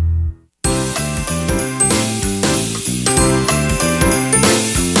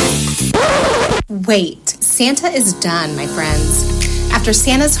 Wait, Santa is done, my friends. After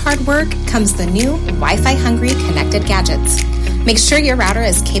Santa's hard work comes the new Wi-Fi hungry connected gadgets. Make sure your router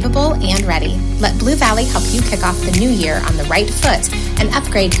is capable and ready. Let Blue Valley help you kick off the new year on the right foot and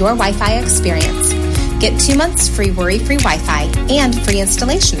upgrade your Wi-Fi experience. Get 2 months free worry-free Wi-Fi and free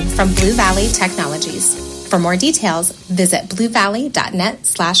installation from Blue Valley Technologies. For more details, visit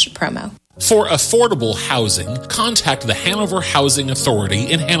bluevalley.net/promo. For affordable housing, contact the Hanover Housing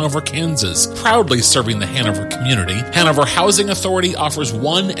Authority in Hanover, Kansas. Proudly serving the Hanover community, Hanover Housing Authority offers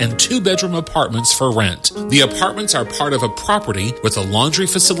 1- and 2-bedroom apartments for rent. The apartments are part of a property with a laundry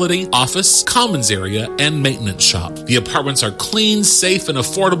facility, office, commons area, and maintenance shop. The apartments are clean, safe, and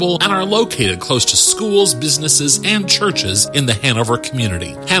affordable and are located close to schools, businesses, and churches in the Hanover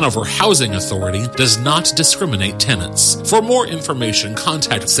community. Hanover Housing Authority does not discriminate tenants. For more information,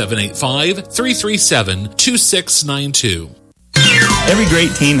 contact 785-337-2692. Every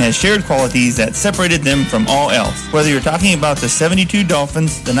great team has shared qualities that separated them from all else. Whether you're talking about the 72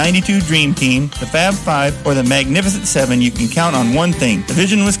 Dolphins, the 92 Dream Team, the Fab Five, or the Magnificent Seven, you can count on one thing. The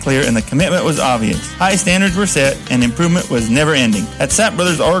vision was clear and the commitment was obvious. High standards were set and improvement was never ending. At Sapp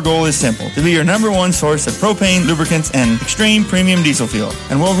Brothers, our goal is simple: to be your number one source of propane, lubricants, and extreme premium diesel fuel.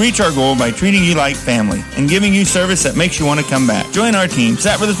 And we'll reach our goal by treating you like family and giving you service that makes you want to come back. Join our team,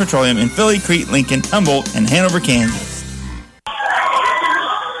 Sapp Brothers Petroleum, in Philly, Crete, Lincoln, Humboldt, and Hanover, Kansas.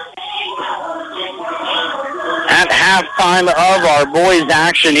 At halftime of our boys'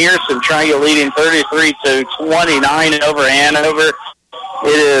 action here, Centralia leading 33-29 over Hanover.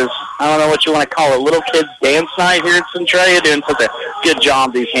 It is I don't know what you want to call it, little kids dance night here at Centralia, doing such a good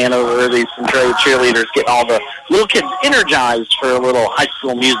job, these Centralia cheerleaders, getting all the little kids energized for a little high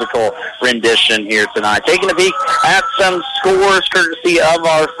school musical rendition here tonight. Taking a peek at some scores courtesy of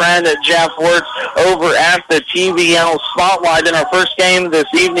our friend Jeff Wirtz over at the TVL Spotlight. In our first game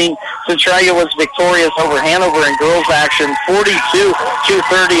this evening, Centralia was victorious over Hanover in girls action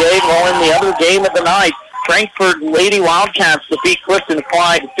 42-38, while in the other game of the night, Frankfort Lady Wildcats defeat Clifton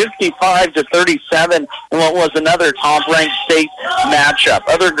Clyde 55-37 in what was another top-ranked state matchup.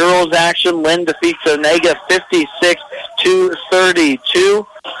 Other girls action, Lynn defeats Onega 56-32.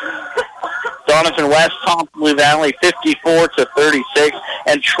 Donovan West topped Blue Valley 54-36,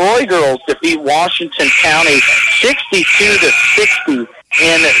 and Troy girls defeat Washington County 62-60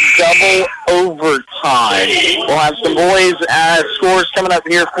 in double overtime. We'll have some boys scores coming up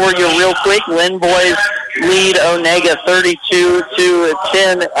here for you real quick. Lynn boys lead Onega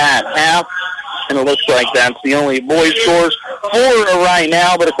 32-10 at half, and it looks like that's the only boys scores for right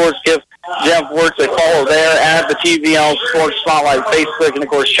now. But of course, give Jeff Wirtz a follow there at the TVL Sports Spotlight Facebook, and of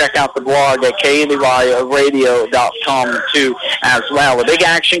course check out the blog at KNDYradio.com too as well. The big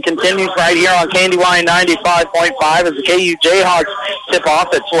action continues right here on KNDY 95.5 as the KU Jayhawks tip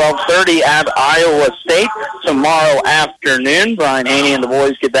off at 12:30 at Iowa State tomorrow afternoon. Brian Haney and the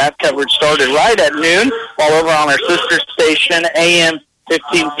boys get that coverage started right at noon, while over on our sister station AM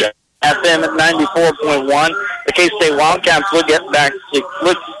 15 FM at 94.1. The K-State Wildcats look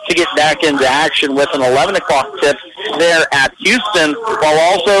to get back into action with an 11 o'clock tip there at Houston, while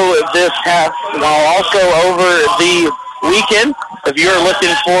also over the weekend, if you're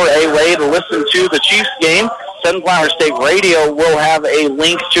looking for a way to listen to the Chiefs game, Sunflower State Radio will have a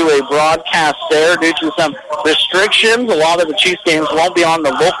link to a broadcast there due to some restrictions. A lot of the Chiefs games won't be on the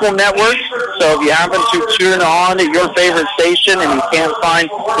local network, so if you happen to tune on your favorite station and you can't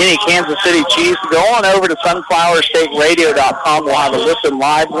find any Kansas City Chiefs, go on over to sunflowerstateradio.com. We'll have a listen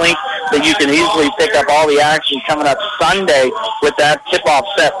live link that you can easily pick up all the action coming up Sunday with that tip-off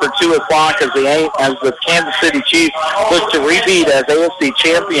set for 2 o'clock as the Kansas City Chiefs look to repeat as AFC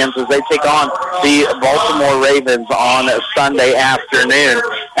champions as they take on the Baltimore Ravens on Sunday afternoon.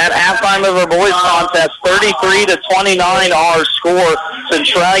 At halftime of our boys contest, 33-29 our score.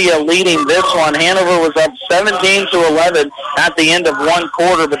 Centralia leading this one. Hanover was up 17-11 at the end of one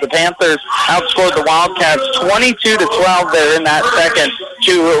quarter, but the Panthers outscored the Wildcats 22-12 there in that second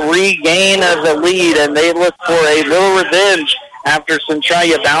to regain the lead, and they look for a little revenge after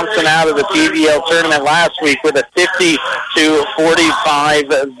Centralia bouncing out of the TVL tournament last week with a 50-45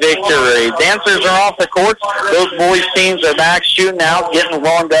 victory. Dancers are off the court. Those boys teams are back shooting out, getting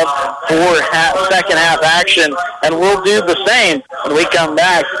warmed up for second half action, and we'll do the same when we come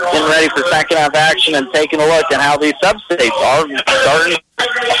back, getting ready for second half action and taking a look at how these sub-states are starting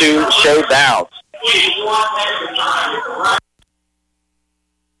to shape out.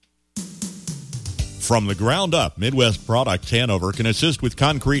 From the ground up, Midwest Products Hanover can assist with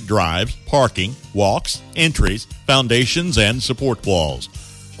concrete drives, parking, walks, entries, foundations, and support walls.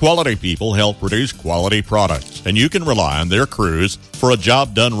 Quality people help produce quality products, and you can rely on their crews for a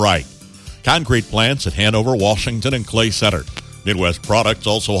job done right. Concrete plants at Hanover, Washington, and Clay Center. Midwest Products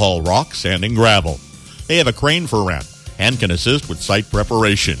also haul rock, sand, and gravel. They have a crane for rent and can assist with site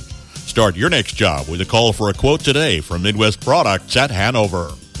preparation. Start your next job with a call for a quote today from Midwest Products at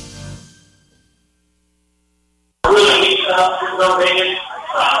Hanover.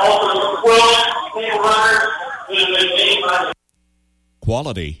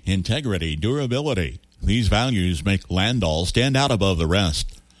 Quality, integrity, durability. These values make Landau stand out above the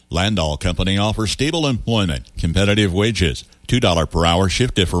rest. Landau Company offers stable employment, competitive wages, $2 per hour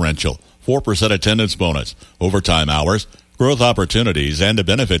shift differential, 4% attendance bonus, overtime hours, growth opportunities, and a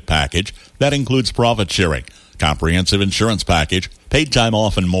benefit package that includes profit sharing, comprehensive insurance package, paid time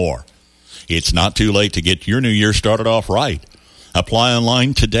off, and more. It's not too late to get your new year started off right. Apply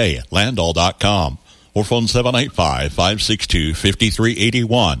online today at Landau.com or phone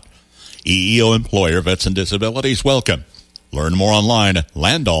 785-562-5381. EEO employer, vets and disabilities welcome. Learn more online at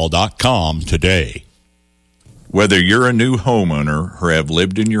Landau.com today. Whether you're a new homeowner or have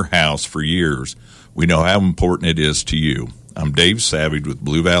lived in your house for years, we know how important it is to you. I'm Dave Savage with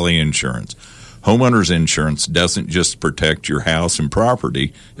Blue Valley Insurance. Homeowners insurance doesn't just protect your house and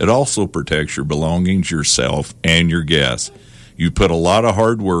property, it also protects your belongings, yourself, and your guests. You put a lot of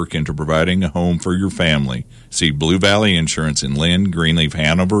hard work into providing a home for your family. See Blue Valley Insurance in Lynn, Greenleaf,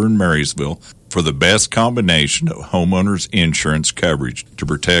 Hanover, and Marysville for the best combination of homeowners insurance coverage to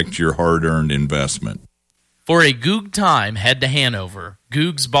protect your hard-earned investment. For a Goog time, head to Hanover.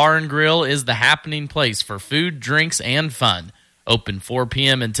 Goog's Bar and Grill is the happening place for food, drinks, and fun. Open 4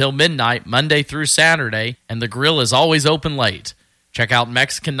 p.m. until midnight, Monday through Saturday, and the grill is always open late. Check out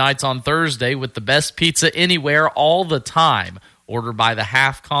Mexican Nights on Thursday with the best pizza anywhere all the time. Order by the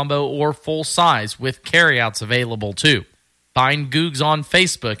half combo or full size with carryouts available too. Find Googs on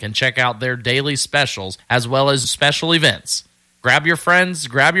Facebook and check out their daily specials as well as special events. Grab your friends,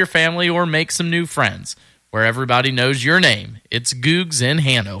 grab your family, or make some new friends. Where everybody knows your name, it's Googs in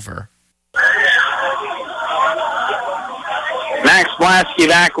Hanover. Max Blasky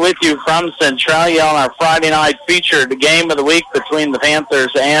back with you from Centralia on our Friday night featured game of the week between the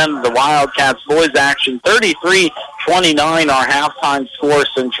Panthers and the Wildcats. Boys action 33-29, our halftime score.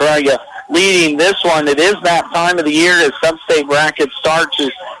 Centralia leading this one. It is that time of the year as sub-state brackets start to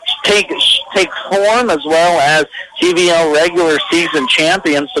take form, as well as TVL regular season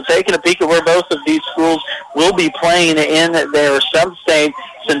champions. So taking a peek at where both of these schools will be playing in their sub-state.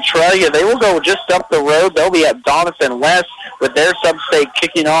 Centralia, they will go just up the road. They'll be at Donovan West with their sub-state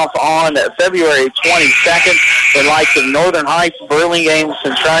kicking off on February 22nd. The likes of Northern Heights, Burlingame,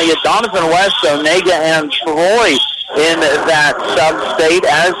 Centralia, Donovan West, Onega, and Troy in that sub-state.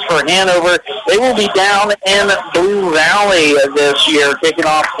 As for Hanover, they will be down in Blue Valley this year, kicking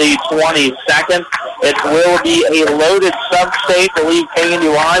off the 22nd. It will be a loaded sub-state. I believe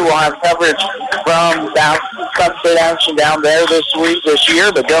KNDY will have coverage from that sub-state action down there this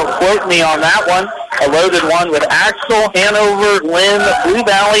year, but don't quote me on that one. A loaded one with Axel, Hanover, Lynn, Blue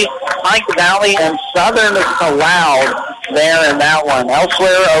Valley, Pike Valley, and Southern Cloud there in that one.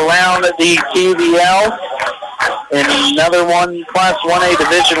 Elsewhere around the TVL, in another one, Class 1A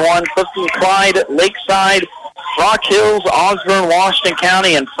Division I, Clifton, Clyde, Lakeside, Rock Hills, Osborne, Washington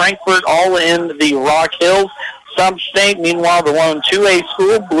County, and Frankfort, all in the Rock Hills sub-state. Meanwhile, the lone 2A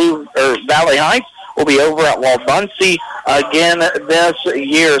school, Valley Heights, will be over at Walbunsey again this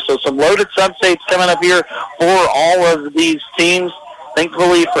year. So some loaded sub-states coming up here for all of these teams.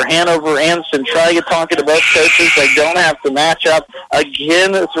 Thankfully for Hanover and Centralia, talking to both coaches, they don't have to match up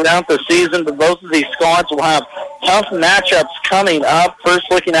again throughout the season, but both of these squads will have tough matchups coming up.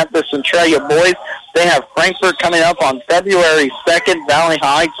 First, looking at the Centralia boys, they have Frankfort coming up on February 2nd, Valley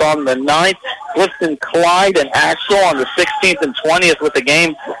Heights on the 9th, Clifton, Clyde, and Axel on the 16th and 20th with the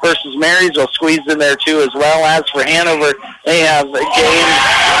game versus Marysville squeezed in there too as well. As for Hanover, they have a game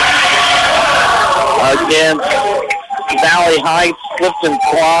against Valley Heights, Clifton,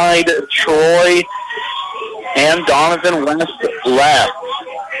 Clyde, Troy, and Donovan West left.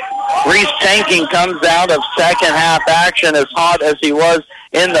 Reese Tanking comes out of second half action as hot as he was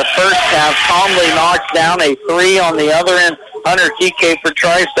in the first half. Calmly knocks down a 3 on the other end. Hunter Kiekefer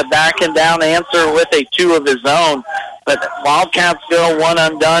tries to back him down, answer with a 2 of his own. But Wildcats go one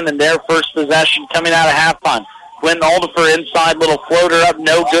undone in their first possession coming out of halftime. Quentin Aldifer inside, little floater up,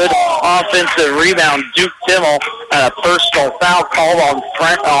 no good. Offensive rebound, Duke Timmel, and a personal foul called on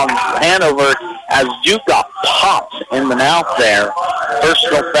Hanover as Duke got popped in the mouth there.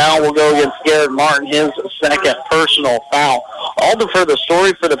 Personal foul will go against Garrett Martin, his second personal foul. Aldifer, the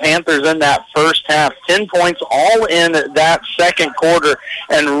story for the Panthers in that first half, 10 points all in that second quarter,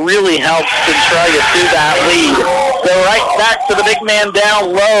 and really helped Centralia to that lead. Go right back to the big man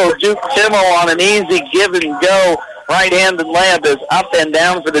down low. Duke Timmel on an easy give and go. Right-handed layup is up and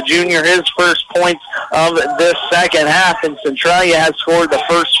down for the junior, his first points of this second half, and Centralia has scored the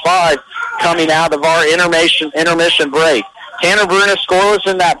first 5 coming out of our intermission break. Tanner Bruna scoreless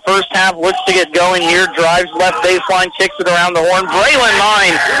in that first half, looks to get going here, drives left baseline, kicks it around the horn. Braylon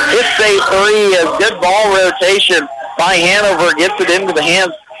Mine hits a 3, a good ball rotation by Hanover, gets it into the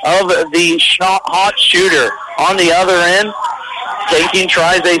hands of the hot shooter. On the other end, Tanking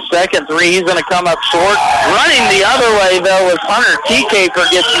tries a second 3. He's going to come up short. Running the other way, though, is Hunter Kiekefer,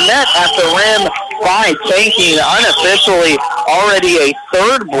 gets met at the rim by Tanking. Unofficially, already a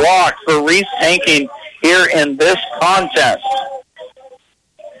third block for Reese Tanking here in this contest.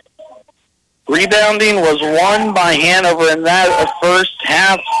 Rebounding was won by Hanover in that first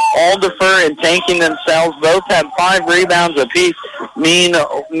half. Aldifer and Tanking themselves both had 5 rebounds apiece.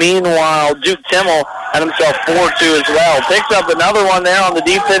 Meanwhile, Duke Timmel had himself 4-2 as well. Picks up another one there on the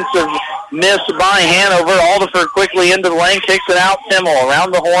defensive miss by Hanover. Aldifer quickly into the lane, kicks it out. Timmel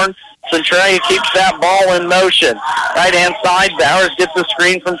around the horn. Centralia keeps that ball in motion. Right-hand side, Bowers gets the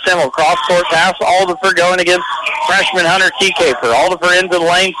screen from Timmel. Cross-court pass, Aldifer going against freshman Hunter Kiekefer. Aldifer into the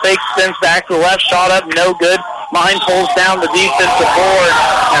lane, fake, spins back to the left, shot up, no good. Mine pulls down the defensive board,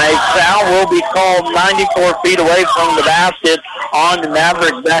 and a foul will be called 94 feet away from the basket on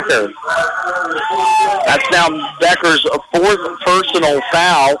Maverick Becker. That's now Becker's 4th personal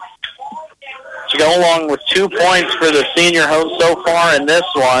foul to go along with 2 points for the senior host so far in this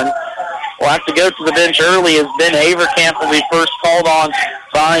one. will have to go to the bench early as Ben Haverkamp will be first called on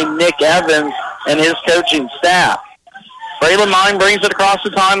by Nick Evans and his coaching staff. Braylon Mine brings it across the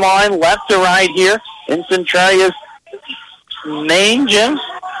timeline, left to right here in Centralia's main gym.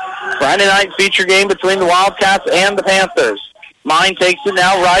 Friday night feature game between the Wildcats and the Panthers. Mine takes it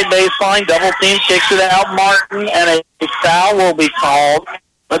now, right baseline, double team, kicks it out, Martin, and a foul will be called.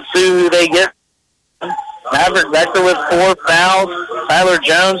 Let's see who they get. Maverick Becker with 4 fouls. Tyler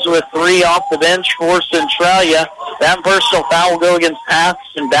Jones with 3 off the bench for Centralia. That personal foul will go against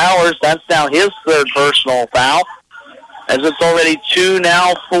Paxton Bowers. That's now his 3rd personal foul, as it's already 2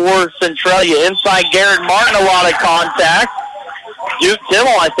 now for Centralia. Inside Garrett Martin, a lot of contact. Duke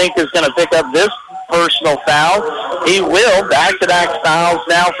Timmel, I think, is going to pick up this personal foul. He will. Back-to-back fouls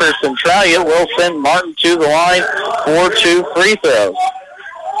now for Centralia. Will send Martin to the line for 2 free throws.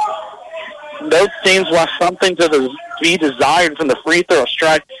 Both teams left something to be desired from the free throw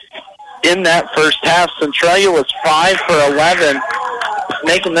strike in that first half. Centralia was 5 for 11,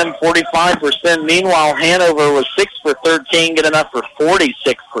 making them 45%. Meanwhile, Hanover was 6 for 13, getting up for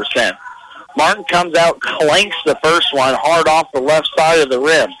 46%. Martin comes out, clanks the first one hard off the left side of the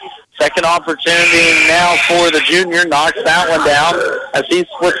rim. Second opportunity now for the junior, knocks that one down as he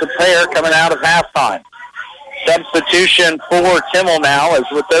splits a pair coming out of halftime. Substitution for Timmel now, as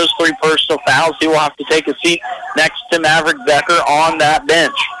with those 3 personal fouls, he will have to take a seat next to Maverick Becker on that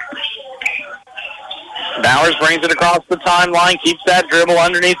bench. Bowers brings it across the timeline, keeps that dribble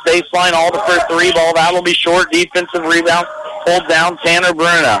underneath baseline, all for 3 ball. That'll be short. Defensive rebound pulled down Tanner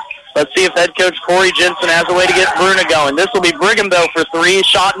Bruna. Let's see if head coach Corey Jensen has a way to get Bruna going. This will be Brigham, though, for 3.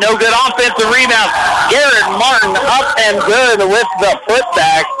 Shot no good. Offensive rebound. Garrett Martin up and good with the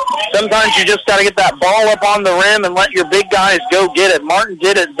putback. Sometimes you just got to get that ball up on the rim and let your big guys go get it. Martin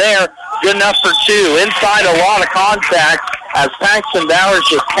did it there. Good enough for 2. Inside, a lot of contact as Paxton Bowers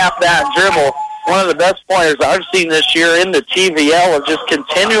just capped that dribble. One of the best players I've seen this year in the TVL of just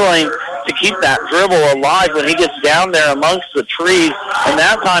continuing to keep that dribble alive when he gets down there amongst the trees. And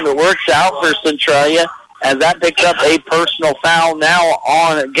that time it works out for Centralia as that picks up a personal foul now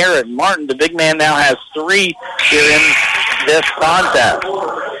on Garrett Martin. The big man now has 3 here in this contest.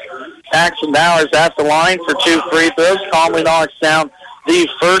 Paxton Bowers at the line for 2 free throws. Calmly knocks down the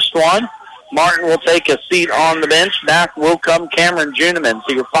first one. Martin will take a seat on the bench. Back will come Cameron Juneman.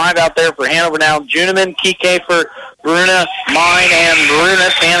 So your 5 out there for Hanover now. Juneman, Kike for Bruna, Mine, and Bruna.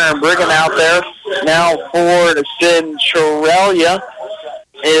 Tanner and Brigham out there. Now for Centralia,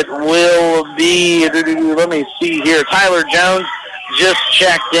 it will be, let me see here, Tyler Jones just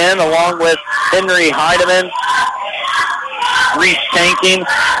checked in along with Henry Heidemann. Reese Tanking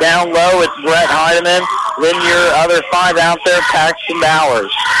down low. It's Brett Heidemann. Then your other 5 out there, Paxton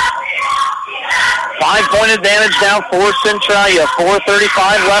Bowers. 5-point advantage now for Centralia.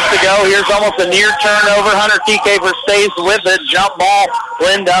 4:35 left to go. Here's almost a near turnover. Hunter Kiekever stays with it. Jump ball will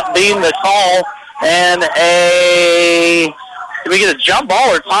end up being the call. And did we get a jump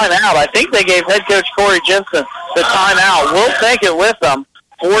ball or timeout? I think they gave head coach Corey Jensen the timeout. We'll take it with them.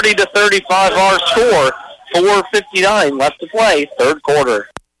 40-35 our score. 4:59 left to play, 3rd quarter.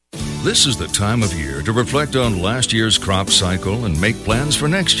 This is the time of year to reflect on last year's crop cycle and make plans for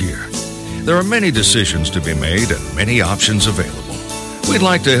next year. There are many decisions to be made and many options available. We'd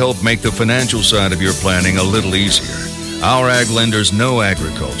like to help make the financial side of your planning a little easier. Our ag lenders know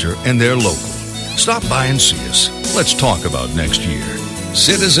agriculture and they're local. Stop by and see us. Let's talk about next year.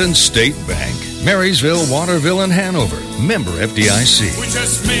 Citizens State Bank, Marysville, Waterville, and Hanover. Member FDIC. We're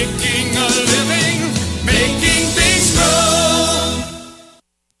just making a living, making things grow.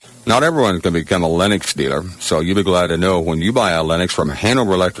 Not everyone can become a Lennox dealer, so you'll be glad to know when you buy a Lennox from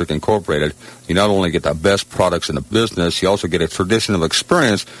Hanover Electric Incorporated, you not only get the best products in the business, you also get a tradition of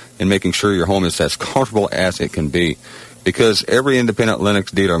experience in making sure your home is as comfortable as it can be. Because every independent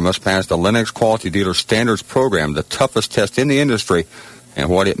Lennox dealer must pass the Lennox Quality Dealer Standards Program, the toughest test in the industry. And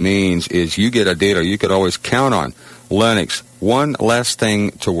what it means is you get a dealer you could always count on. Lennox, one less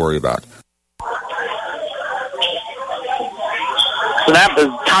thing to worry about. So that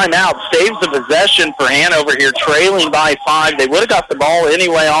timeout saves the possession for Hanover here, trailing by 5. They would have got the ball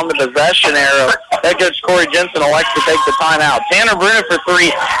anyway on the possession arrow. Head coach Corey Jensen elects to take the timeout. Tanner Bruna for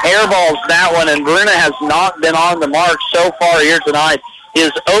 3, airballs that one, and Bruna has not been on the mark so far here tonight. He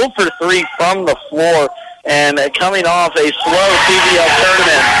is 0 for 3 from the floor, and coming off a slow CBL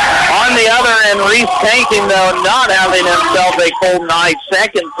tournament. On the other end, Reese Tanking, though, not having himself a cold night.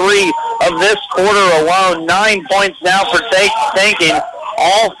 Second 3 of this quarter alone. 9 points now for Tanking,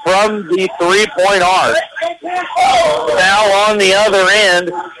 all from the 3-point arc. Now on the other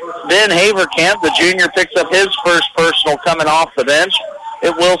end, Ben Haverkamp, the junior, picks up his first personal coming off the bench.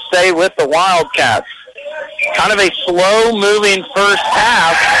 it will stay with the Wildcats. Kind of a slow-moving first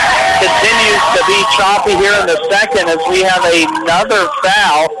half. Continues to be choppy here in the second as we have another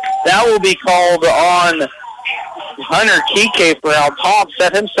foul. That will be called on Hunter Keycaper out top.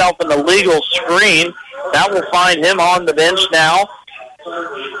 Set himself in the legal screen. That will find him on the bench now.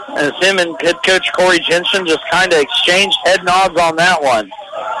 As him and head coach Corey Jensen just kind of exchanged head nods on that one.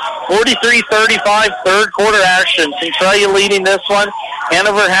 43-35, third quarter action. Centralia leading this one.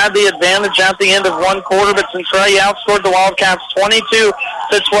 Hanover had the advantage at the end of one quarter, but Centralia outscored the Wildcats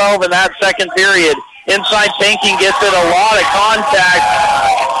 22-12 in that second period. Inside Tanking gets it, a lot of contact.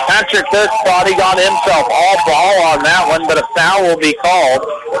 Patrick Cook thought he got himself all ball on that one, but a foul will be called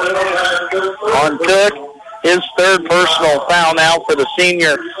on Cook. His third personal foul now for the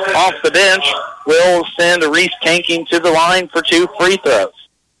senior off the bench. Will send Reese Tanking to the line for 2 free throws.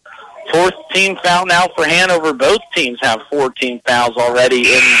 Fourth team foul now for Hanover. Both teams have 14 fouls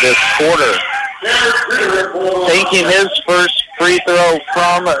already in this quarter. Taking his first free throw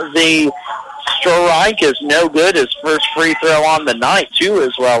from the strike is no good. His first free throw on the night, too,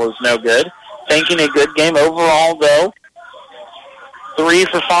 as well, is no good. Taking a good game overall, though. 3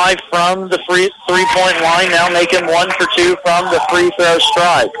 for 5 from the three-point line. Now making 1 for 2 from the free throw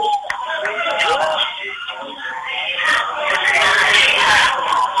strike.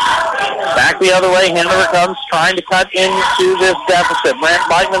 Back the other way, Hanover comes trying to cut into this deficit. Brent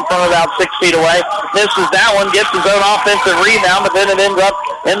Beitman from about 6 feet away. Misses that one, gets his own offensive rebound, but then it ends up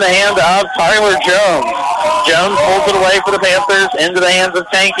in the hand of Tyler Jones. Jones pulls it away for the Panthers into the hands of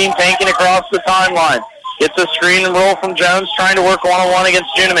Tanking. Tanking across the timeline. Gets a screen and roll from Jones, trying to work one-on-one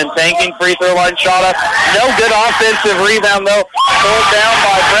against Juniman. Tanking, free throw line shot up. No good offensive rebound, though. Pulled down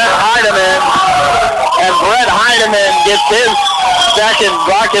by Brett Heidemann. And Brett Heidemann gets his second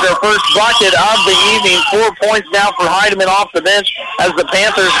bucket, or first bucket of the evening. 4 points now for Heidemann off the bench as the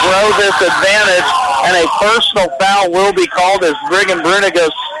Panthers grow this advantage. And a personal foul will be called as Brigham Bruna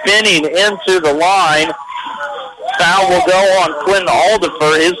goes spinning into the line. Foul will go on Quentin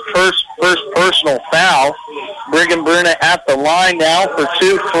Aldifer, his first personal foul. Brigham Bruna at the line now for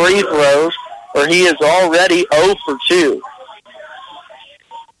 2 free throws, where he is already 0 for 2.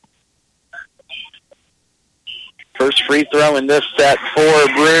 First free throw in this set for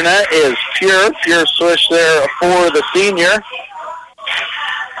Bruna is pure. Pure swish there for the senior.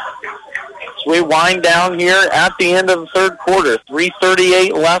 So we wind down here at the end of the third quarter.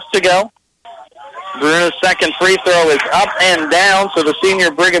 3:38 left to go. Bruna's second free throw is up and down, so the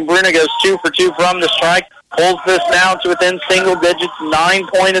senior Brigham Bruna goes 2 for 2 from the strike. Pulls this down to within single digits,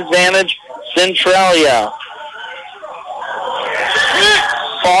 9-point advantage, Centralia.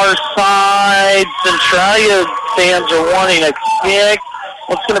 Far side, Centralia fans are wanting a kick.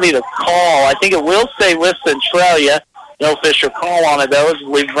 What's going to be the call? I think it will stay with Centralia. No official call on it, though. I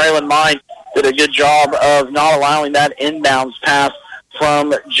believe Braylon Mine did a good job of not allowing that inbounds pass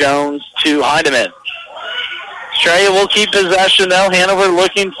from Jones to Heidemann. Centralia will keep possession, though. Hanover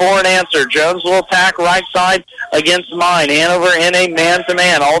looking for an answer. Jones will attack right side against Mine. Hanover in a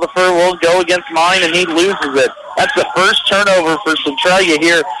man-to-man. Aldifer will go against Mine, and he loses it. That's the first turnover for Centralia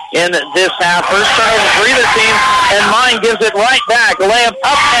here in this half. First turnover for either team, and Mine gives it right back. A layup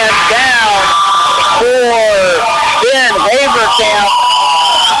up and down for Ben Haverkamp.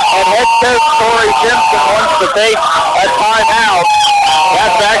 And head coach Corey Jensen wants to take a timeout.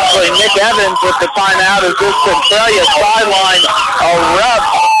 That's actually Nick Evans with the timeout as this Centralia sideline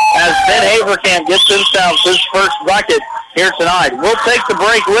erupts as Ben Haverkamp gets himself his first bucket here tonight. We'll take the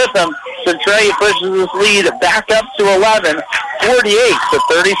break with him. Centralia pushes this lead back up to 11,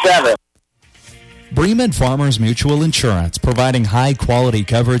 48-37. Bremen Farmers Mutual Insurance, providing high-quality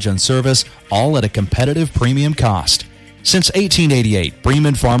coverage and service, all at a competitive premium cost. Since 1888,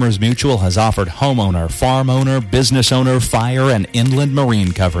 Bremen Farmers Mutual has offered homeowner, farm owner, business owner, fire, and inland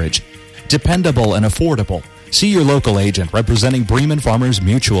marine coverage. Dependable and affordable. See your local agent representing Bremen Farmers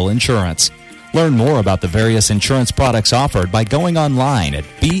Mutual Insurance. Learn more about the various insurance products offered by going online at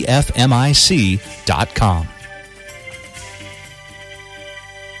bfmic.com.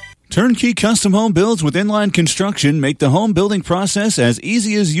 Turnkey custom home builds with Inline Construction make the home building process as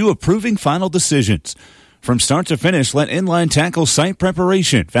easy as you approving final decisions. From start to finish, let Inline tackle site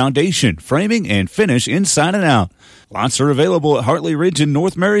preparation, foundation, framing, and finish inside and out. Lots are available at Hartley Ridge in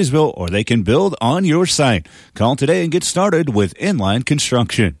North Marysville, or they can build on your site. Call today and get started with Inline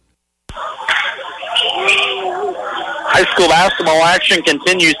Construction. High school basketball action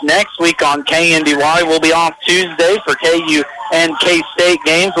continues next week on KNDY. We'll be off Tuesday for KU and K-State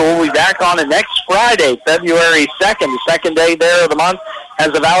games. We'll be back on it next Friday, February 2nd, the second day there of the month,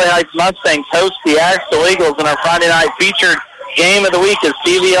 as the Valley Heights Mustangs host the Axtell Eagles in our Friday night featured game of the week as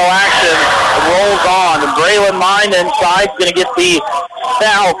CVL action rolls on. And Braylon Mine inside is going to get the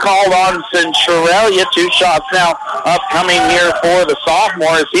foul called on Centralia. 2 shots now upcoming here for the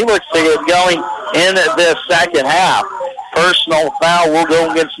sophomore as he looks to get going in this second half. Personal foul will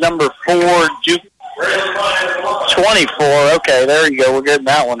go against number 4, Duke. 24. Okay, there you go. We're getting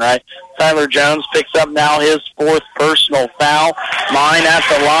that one right. Tyler Jones picks up now his 4th personal foul. Mine at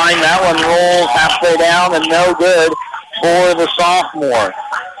the line. That one rolls halfway down and no good for the sophomore.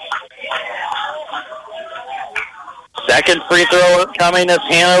 Second free throw coming as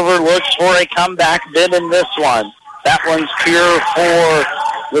Hanover looks for a comeback bid in this one. That one's pure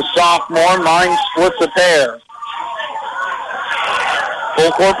for the sophomore. Mine splits a pair.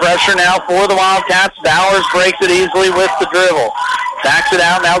 Full court pressure now for the Wildcats. Bowers breaks it easily with the dribble. Backs it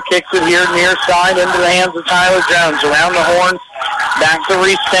out, now kicks it here near side into the hands of Tyler Jones. Around the horn, back to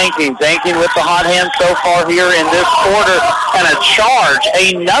Reese Tanking. Tanking with the hot hand so far here in this quarter. And a charge,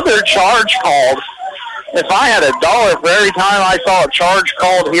 another charge called. If I had $1 for every time I saw a charge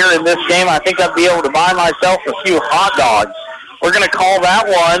called here in this game, I think I'd be able to buy myself a few hot dogs. We're going to call that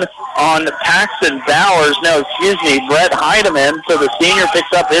one on Paxton Bowers. No, excuse me, Brett Heidemann. So the senior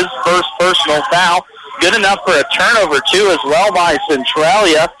picks up his first personal foul. Good enough for a turnover, too, as well by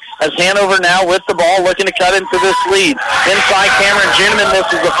Centralia. As Hanover now with the ball looking to cut into this lead. Inside Cameron Ginneman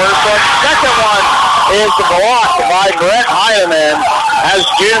misses the first one. Second one is blocked by Brett Heidemann as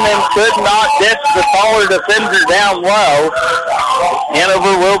Ginneman could not ditch the taller defender down low.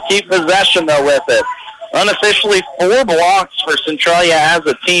 Hanover will keep possession, though, with it. Unofficially 4 blocks for Centralia as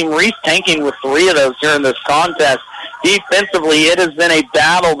a team. Reese Tanking with 3 of those here in this contest. Defensively, it has been a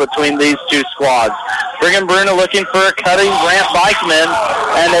battle between these two squads. Brigham Bruno looking for a cutting Grant Bikeman,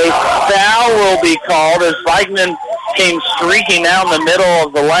 and a foul will be called as Bikeman came streaking down the middle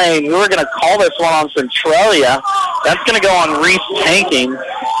of the lane. We were going to call this one on Centralia. That's going to go on Reese Tanking.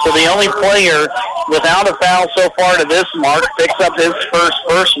 So the only player without a foul so far to this mark picks up his first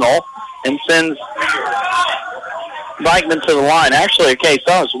personal and sends Bikeman to the line. Actually, okay,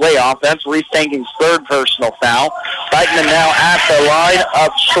 so I was way off. That's Reese Tanking's 3rd personal foul. Bikeman now at the line,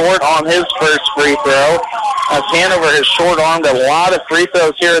 up short on his first free throw. As Hanover has short-armed a lot of free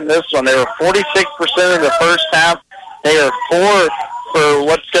throws here in this one. They were 46% in the first half. They are 4 for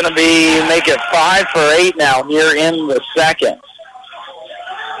what's going to be, make it 5 for 8 now here in the second.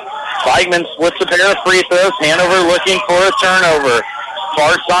 Bikeman splits a pair of free throws. Hanover looking for a turnover.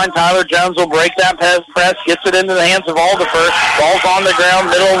 Far side, Tyler Jones will break that press, gets it into the hands of Alderfer. Ball's on the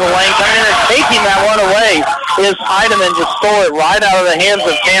ground, middle of the lane. Coming in and taking that one away is Heidemann. Just stole it right out of the hands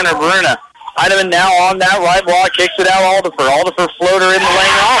of Tanner Bruna. Heidemann now on that right block, kicks it out Alderfer. Alderfer floater in the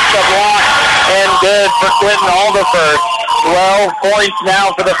lane, off the block, and good for Quentin Alderfer. 12 points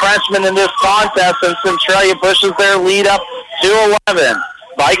now for the freshman in this contest, and Centralia pushes their lead up to 11.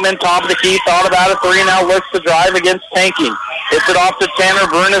 Bikeman, top of the key, thought about a 3, now looks to drive against Tanking. Hits it off to Tanner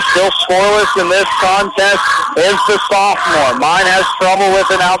Bruna, still scoreless in this contest is the sophomore. Mine has trouble with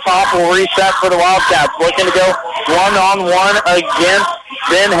it out top, will reset for the Wildcats. Looking to go one-on-one against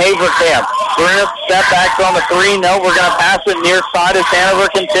Ben Haverkamp. Bruna step back on the 3. No, we're going to pass it near side as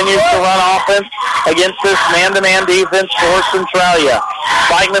Hanover continues to run offense against this man-to-man defense for Centralia.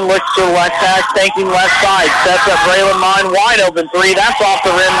 Bikeman looks to the left pass, Tanking left side. Sets up Braylon Mine, wide open 3. That's off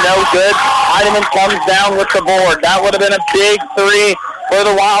the rim, no good. Heidemann comes down with the board. That would have been a big 3 for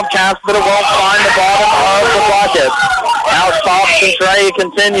the Wildcats, but it won't find the bottom of the bucket. Now soft Centralia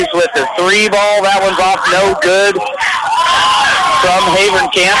continues with it. 3 ball, that one's off, no good from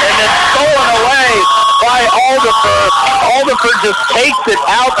Haverkamp, and then stolen away by Alderfer. Alderfer just takes it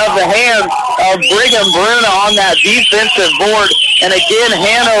out of the hands of Brigham Bruna on that defensive board, and again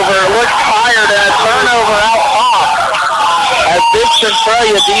Hanover looks tired and a turnover out top. As this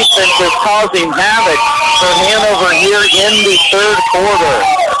Centralia defense is causing havoc for Hanover here in the 3rd quarter.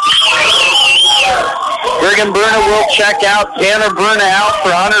 Brigham Bruna will check out. Tanner Bruna out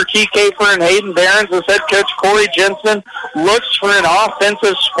for Hunter Keycaper and Hayden Behrens as head coach Corey Jensen looks for an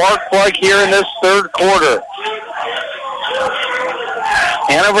offensive spark plug here in this 3rd quarter.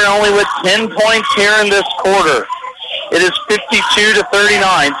 Hanover only with 10 points here in this quarter. It is 52-39.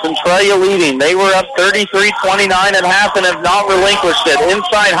 Centralia leading. They were up 33-29 at half and have not relinquished it.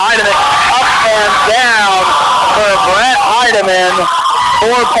 Inside Heidemann, up and down for Brett Heidemann. 4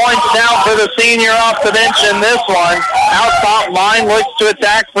 points now for the senior off the bench in this one. Out top, Mine looks to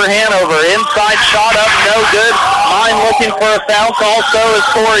attack for Hanover. Inside shot up, no good. Mine looking for a foul call, so is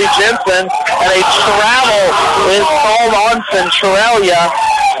Corey Jensen. And a travel is called on Centralia.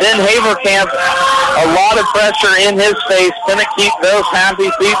 Then Haverkamp, a lot of pressure in his face. Couldn't keep those happy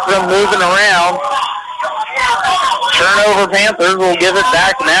feet from moving around. Turnover Panthers will give it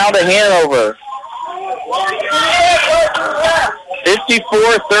back now to Hanover.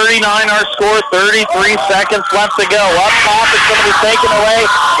 54-39 our score, 33 seconds left to go. Up top, it's going to be taken away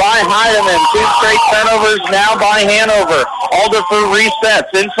by Heidemann. 2 straight turnovers now by Hanover. Alderfer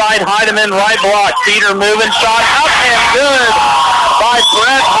resets. Inside Heidemann, right block. Peter moving, shot up and good by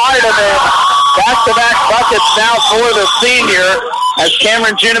Brett Heidemann. Back-to-back buckets now for the senior as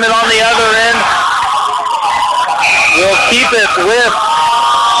Cameron Juneman on the other end will keep it with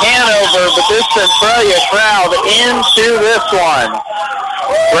Hanover, but this Centralia crowd into this one.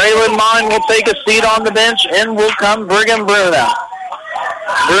 Braylon Mine will take a seat on the bench, and will come Brigham Bruna.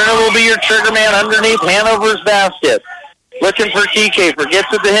 Bruna will be your trigger man underneath Hanover's basket. Looking for Kiekefer,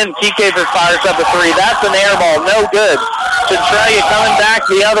 gets it to him. Kiekefer fires up a 3. That's an air ball, no good. Centralia coming back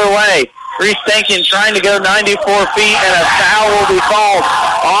the other way. Reese Stankin trying to go 94 feet, and a foul will be called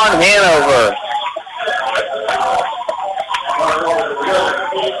on Hanover.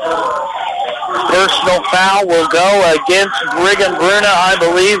 Personal foul will go against Brigham Bruna, I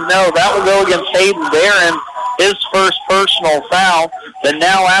believe. No, that will go against Hayden Barron, his first personal foul. But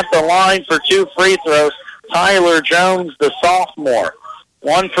now at the line for 2 free throws, Tyler Jones, the sophomore.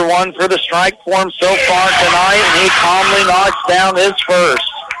 1 for 1 for the strike form so far tonight, and he calmly knocks down his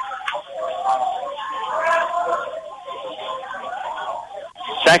first.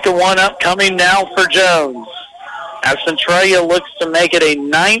 Second one upcoming now for Jones, as Centralia looks to make it a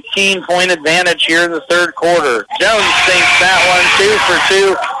 19-point advantage here in the third quarter. Jones sinks that one 2 for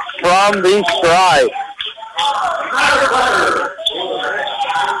 2 from the strike.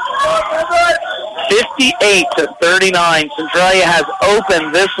 58-39. Centralia has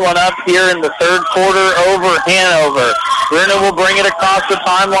opened this one up here in the third quarter over Hanover. Bruno will bring it across the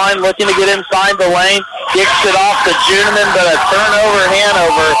timeline, looking to get inside the lane. Kicks it off to Juneman, but a turnover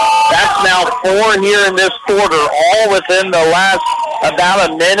Hanover. That's now 4 here in this quarter, all within the last about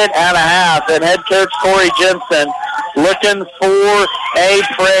a minute and a half. And head coach Corey Jensen looking for a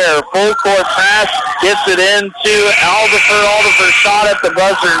prayer. Full court pass, gets it into Alderfer. Alderfer shot at the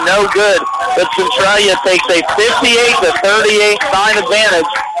buzzer, no good. But Centralia takes a 58-38 sign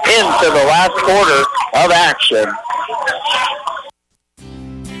advantage into the last quarter of action.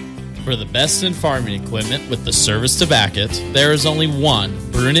 For the best in farming equipment with the service to back it, there is only one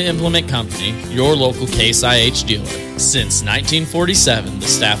Bruna Implement Company, your local Case IH dealer. Since 1947, the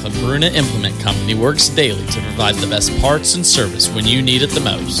staff of Bruna Implement Company works daily to provide the best parts and service when you need it the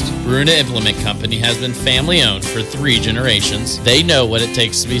most. Bruna Implement Company has been family-owned for 3 generations. They know what it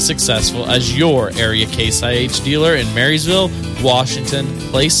takes to be successful as your area Case IH dealer in Marysville, Washington,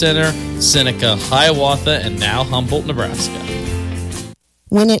 Clay Center, Seneca, Hiawatha, and now Humboldt, Nebraska.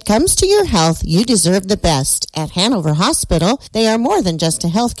 When it comes to your health, you deserve the best. At Hanover Hospital, they are more than just a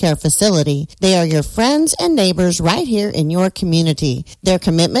healthcare facility. They are your friends and neighbors right here in your community. Their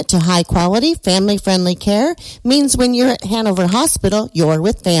commitment to high-quality, family-friendly care means when you're at Hanover Hospital, you're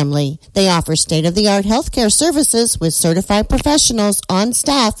with family. They offer state-of-the-art healthcare services with certified professionals on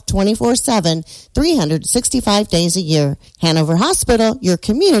staff 24/7, 365 days a year. Hanover Hospital, your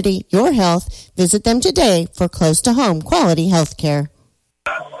community, your health. Visit them today for close-to-home quality healthcare.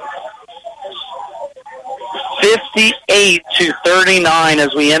 58-39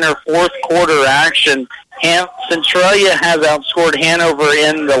 as we enter fourth quarter action. Centralia has outscored Hanover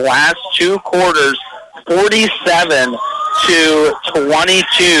in the last 2 quarters,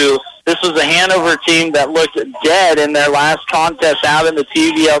 47-22. This was a Hanover team that looked dead in their last contest out in the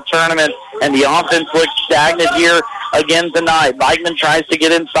TVL tournament, and the offense looked stagnant here again tonight. Bikeman tries to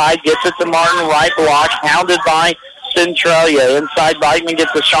get inside, gets it to Martin, right block, hounded by Centralia. Inside, Bikeman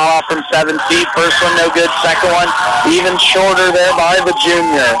gets a shot off from 7 feet. First one, no good. Second one, even shorter there by the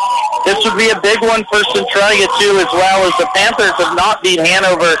junior. This would be a big one for Centralia, too, as well, as the Panthers have not beat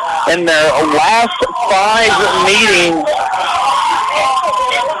Hanover in their last 5 meetings,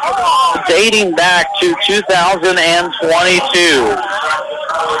 dating back to 2022.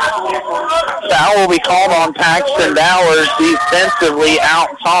 Foul will be called on Paxton Bowers defensively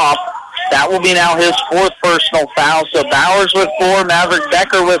out top. That will be now his 4th personal foul. So Bowers with 4, Maverick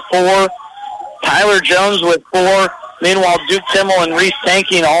Becker with 4, Tyler Jones with 4. Meanwhile, Duke Timmel and Reese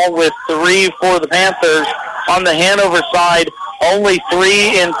Tanking all with 3 for the Panthers. On the Hanover side, only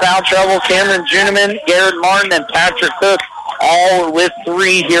 3 in foul trouble. Cameron Juneman, Garrett Martin, and Patrick Cook all with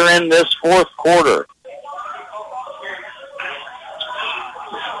 3 here in this 4th quarter.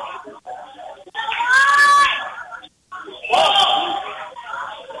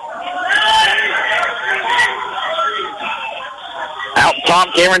 Out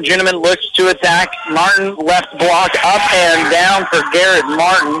top, Cameron Juneman looks to attack. Martin, left block, up and down for Garrett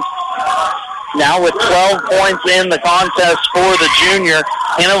Martin. Now with 12 points in the contest for the junior,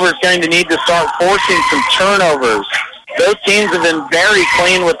 Hanover's going to need to start forcing some turnovers. Both teams have been very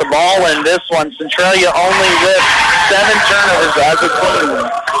clean with the ball in this one. Centralia only with 7 turnovers as a team.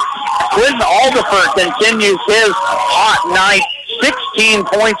 Quentin Alderfer continues his hot night. 16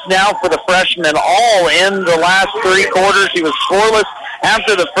 points now for the freshman, all in the last 3 quarters. He was scoreless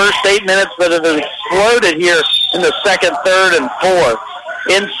after the first 8 minutes, but it has exploded here in the second, third, and fourth.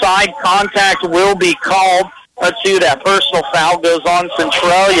 Inside contact will be called. Let's see, that personal foul goes on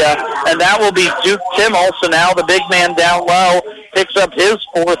Centralia, and that will be Duke Timmel. So now the big man down low picks up his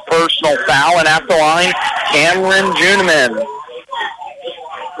 4th personal foul, and at the line, Cameron Juneman.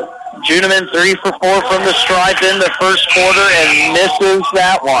 Juneman 3 for 4 from the stripe in the first quarter and misses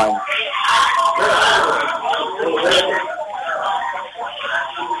that one.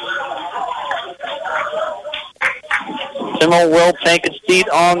 Timmel will take a seat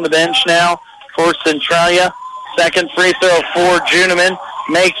on the bench now for Centralia. Second free throw for Juneman.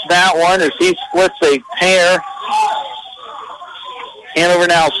 Makes that one as he splits a pair. Hanover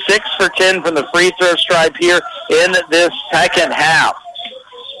now 6 for 10 from the free throw stripe here in this second half.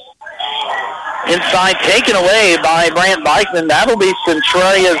 Inside, taken away by Brant Beichman. That'll be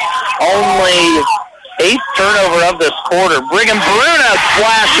Centralia's only 8th turnover of this quarter. Brigham Bruna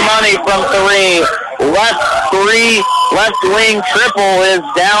splash money from 3. Left wing triple is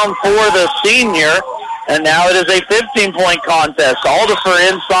down for the senior. And now it is a 15-point contest. Alderfer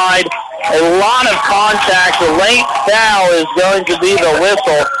inside. A lot of contact. The late foul is going to be the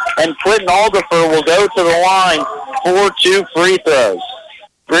whistle. And Quentin Alderfer will go to the line for 2 free throws.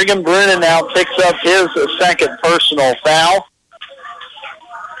 Brigham Bruna now picks up his 2nd personal foul.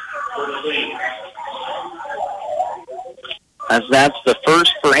 As that's the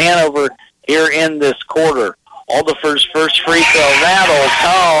first for Hanover here in this quarter. Alderfer's first free throw rattles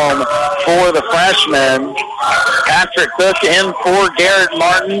home for the freshman. Patrick Cook in for Garrett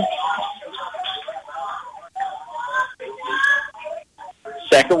Martin.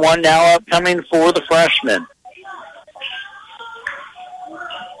 Second one now upcoming for the freshman.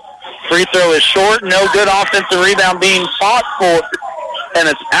 Free throw is short, no good. Offensive rebound being fought for, and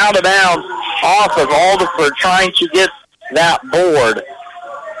it's out of bounds off of Alderfer trying to get that board.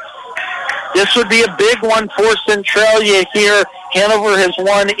 This would be a big one for Centralia here. Hanover has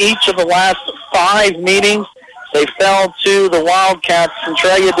won each of the last 5 meetings. They fell to the Wildcats.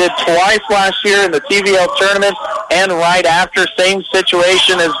 Centralia did twice last year in the TVL tournament, and right after, same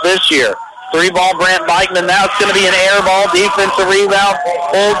situation as this year. 3-ball Brant Beichman. Now it's going to be an air ball. Defensive rebound.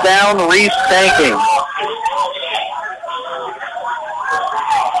 Pulled down. Reese tanking.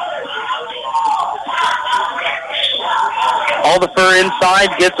 Alderfer inside.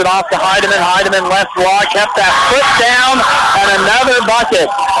 Gets it off to Heidemann. Heidemann left block. Kept that foot down. And another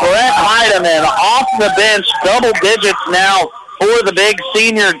bucket. Brett Heidemann off the bench. Double digits now for the big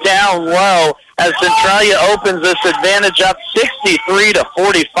senior down low, as Centralia opens this advantage up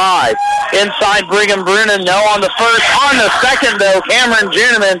 63-45. Inside Brigham Bruna, no on the first. On the second, though, Cameron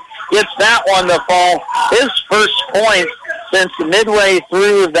Juneman gets that one to fall. His first point since midway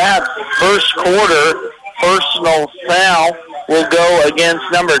through that first quarter. Personal foul will go against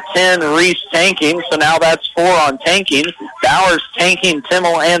number 10, Reese Tanking. So now that's 4 on Tanking. Bowers, Tanking,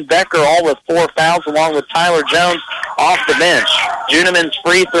 Timmel, and Becker all with 4 fouls, along with Tyler Jones off the bench. Juneman's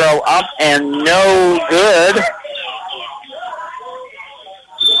free throw up and no good.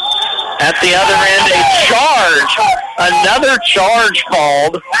 At the other end, a charge. Another charge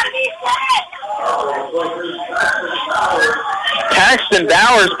called. Paxton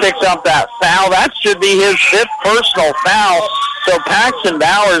Bowers picks up that foul. That should be his 5th personal foul. So Paxton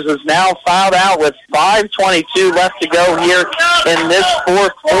Bowers is now fouled out with 5:22 left to go here in this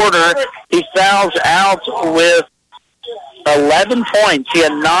 4th quarter. He fouls out with 11 points. He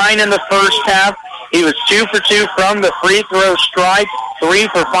had 9 in the first half. He was 2 for 2 from the free throw stripe, 3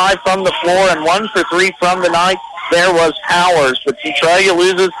 for 5 from the floor, and 1 for 3 from the night. There was Powers, but Centralia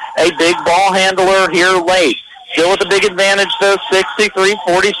loses a big ball handler here late. Still with a big advantage, though,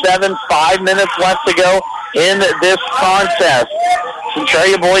 63-47, 5 minutes left to go in this contest.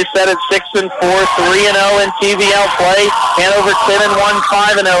 Centralia boys set at 6-4, 3-0 in TVL play. Hanover 10-1,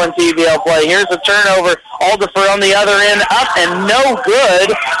 5-0 in TVL play. Here's a turnover. Alderfer on the other end, up and no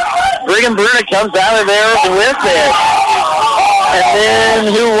good. Brigham Bruna comes out of there with it. And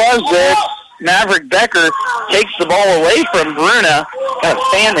then who was it? Maverick Becker takes the ball away from Bruna. Got a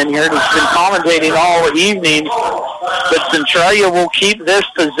fan in here that's been commentating all evening. But Centralia will keep this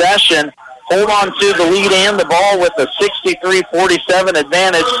possession, hold on to the lead and the ball with a 63-47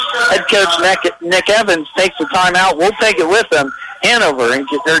 advantage. Head coach Nick Evans takes the timeout. We'll take it with him Hanover,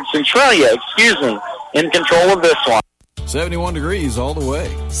 Centralia, in control of this one. 71 degrees all the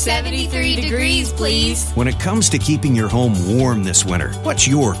way. 73 degrees, please. When it comes to keeping your home warm this winter, what's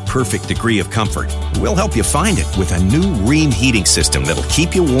your perfect degree of comfort? We'll help you find it with a new Rheem heating system that'll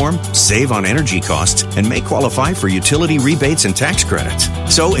keep you warm, save on energy costs, and may qualify for utility rebates and tax credits.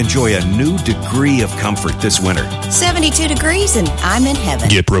 So enjoy a new degree of comfort this winter. 72 degrees and I'm in heaven.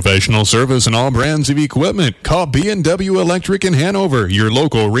 Get professional service and all brands of equipment. Call KNDY Electric in Hanover, your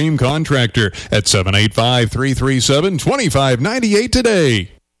local Rheem contractor, at 785-337-2598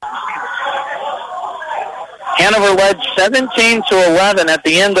 today. Hanover led 17-11 at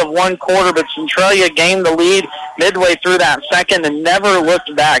the end of one quarter, but Centralia gained the lead midway through that second and never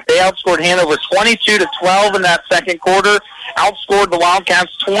looked back. They outscored Hanover 22-12 in that second quarter, outscored the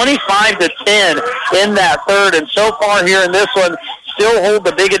Wildcats 25-10 in that third, and so far here in this one, still hold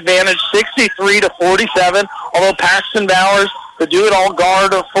the big advantage 63-47, although Paxton Bowers, the do-it-all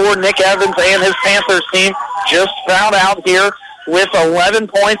guard for Nick Evans and his Panthers team, just fouled out here with 11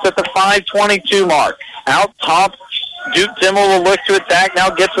 points at the 5:22 mark. Out top, Duke Timmel will look to attack, now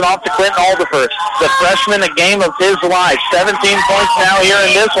gets it off to Clinton Alderfer. The freshman, a game of his life. 17 points now here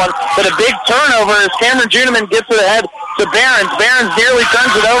in this one, but a big turnover as Cameron Juneman gets it ahead to Behrens. Behrens nearly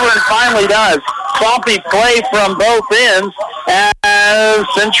turns it over and finally does. Sloppy play from both ends as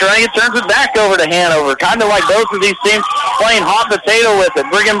Centralia turns it back over to Hanover. Kind of like both of these teams playing hot potato with it.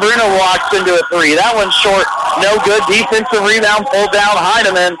 Brigham Bruno walks into a three. That one's short. No good. Defensive rebound pulled down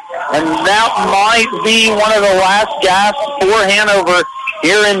Heidemann. And that might be one of the last gasps for Hanover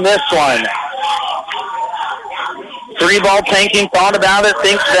here in this one. Three-ball tanking, thought about it,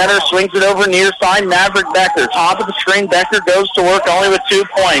 thinks better, swings it over near side. Maverick Becker, top of the screen. Becker goes to work only with 2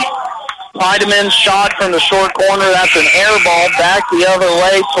 points. Heidemann's shot from the short corner. That's an air ball back the other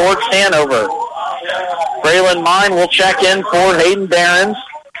way towards Hanover. Braylon Mine will check in for Hayden Behrens.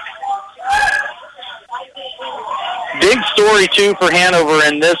 Big story, too, for Hanover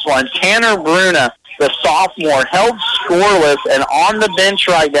in this one. Tanner Bruna, the sophomore, held scoreless and on the bench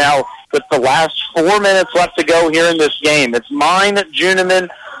right now with the last 4 minutes left to go here in this game. It's Mine, Juneman,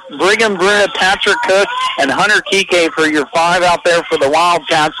 Brigham Bruna, Patrick Cook, and Hunter Kike for your 5 out there for the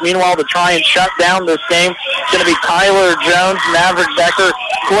Wildcats. Meanwhile, to try and shut down this game, it's going to be Tyler Jones, Maverick Becker,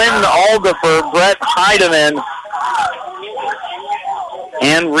 Quentin Alderfer, Brett Heidemann,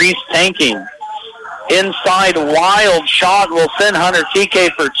 and Reese Tanking. Inside, wild shot will send Hunter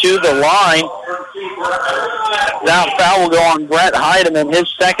Kike to the line. That foul will go on Brett Heidemann, his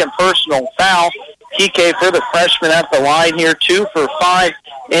second personal foul. Kike for the freshman at the line here, 2 for 5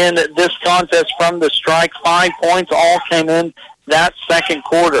 in this contest from the strike. 5 points all came in that second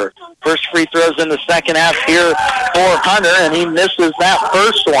quarter. First free throws in the second half here for Hunter, and he misses that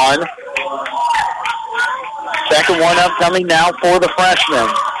first one. Second one upcoming now for the freshman.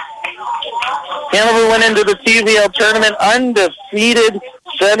 Hanover went into the TVL tournament undefeated,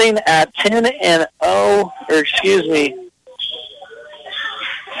 setting at 7-0,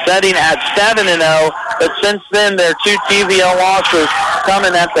 but since then their 2 TVL losses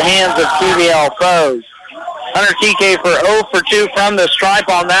coming at the hands of TVL foes. Hunter Kike for 0 for 2 from the stripe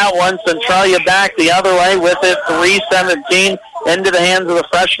on that one. Centralia back the other way with it, 3-17 into the hands of the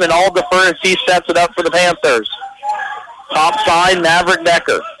freshman Alderfer as he sets it up for the Panthers. Top side, Maverick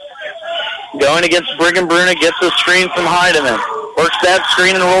Becker. Going against Brigham Bruna, gets a screen from Heidemann. Works that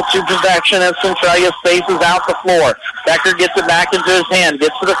screen and roll to perfection as Centralia spaces out the floor. Becker gets it back into his hand,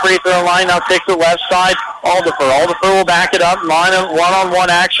 gets to the free throw line, now takes it left side, Alderfer. Alderfer will back it up, line of one-on-one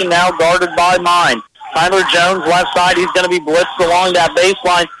action now guarded by Mine. Tyler Jones, left side, he's going to be blitzed along that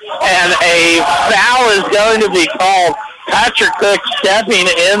baseline, and a foul is going to be called. Patrick Cook stepping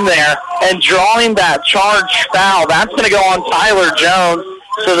in there and drawing that charge foul. That's going to go on Tyler Jones.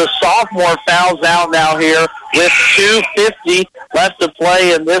 So the sophomore fouls out now here with 2:50 left to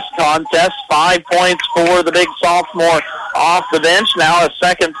play in this contest. 5 points for the big sophomore off the bench. Now a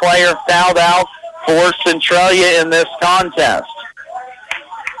second player fouled out for Centralia in this contest.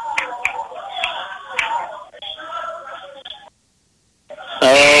 So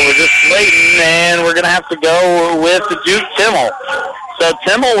we're just waiting, and we're going to have to go with Duke Timmel. So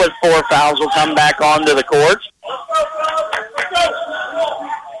Timmel with 4 fouls will come back onto the court.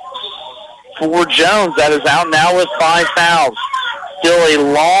 For Jones, that is out now with 5 fouls. Still a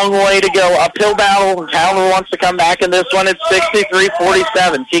long way to go. Uphill battle. Hanover wants to come back in this one. It's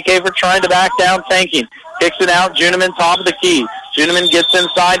 63-47. TK for trying to back down, tanking. Kicks it out. Juneman top of the key. Juneman gets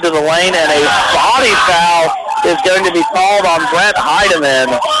inside to the lane, and a body foul is going to be called on Brett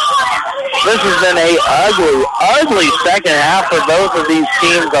Heidemann. This has been a ugly second half for both of these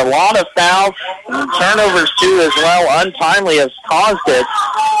teams. A lot of fouls and turnovers too as well. Untimely has caused it.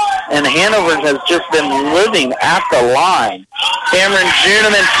 And Hanover has just been living at the line. Cameron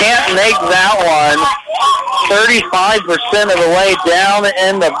Juniman can't make that one. 35% of the way down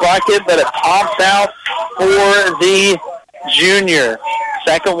in the bucket, but it pops out for the junior.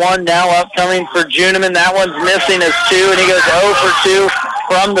 Second one now upcoming for Juniman. That one's missing as 2, and he goes 0 for 2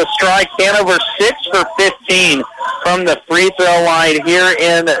 from the strike. Hanover 6 for 15 from the free throw line here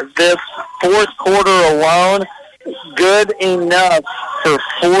in this fourth quarter alone. Good enough for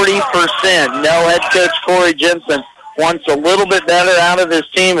 40%. No, head coach Corey Jensen wants a little bit better out of his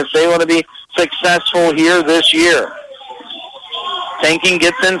team if they want to be successful here this year. Tanking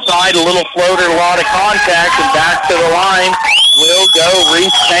gets inside, a little floater, a lot of contact, and back to the line will go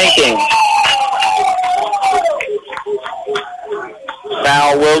Reese Tanking.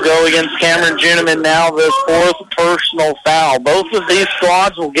 Foul will go against Cameron Juniman now, the fourth personal foul. Both of these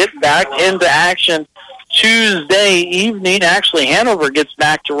squads will get back into action Tuesday evening. Actually, Hanover gets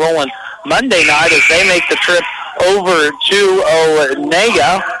back to rolling Monday night as they make the trip over to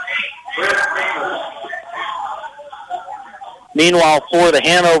Onega. Meanwhile, for the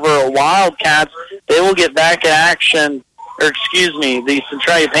Hanover Wildcats, they will get back in action, the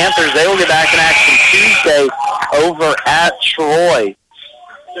Centralia Panthers, they will get back in action Tuesday over at Troy.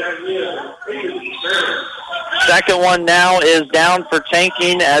 Second one now is down for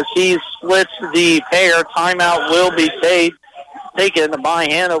Tanking as he splits the pair. Timeout will be taken by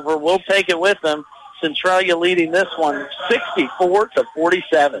Hanover. We'll take it with them. Centralia leading this one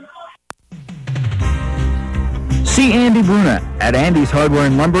 64-47. See Andy Bruna at Andy's Hardware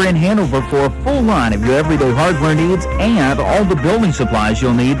and Lumber in Hanover for a full line of your everyday hardware needs and all the building supplies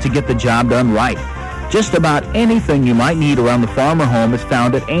you'll need to get the job done right. Just about anything you might need around the farm or home is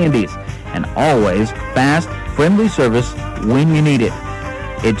found at Andy's, and always fast, friendly service when you need it.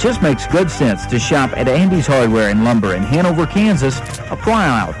 It just makes good sense to shop at Andy's Hardware and Lumber in Hanover, Kansas. A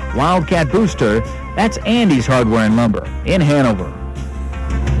proud Wildcat booster. That's Andy's Hardware and Lumber in Hanover.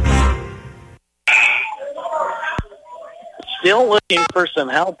 Still looking for some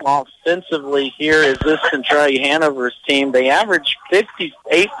help offensively here is this Centralia Hanover's team. They average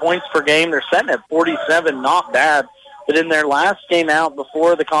 58 points per game. They're setting at 47, not bad. But in their last game out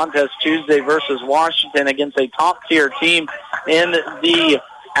before the contest Tuesday versus Washington against a top-tier team in the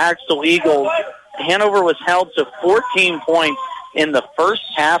Axel Eagles, Hanover was held to 14 points in the first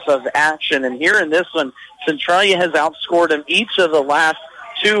half of action. And here in this one, Centralia has outscored them each of the last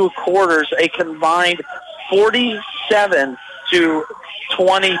 2 quarters, a combined 47-22.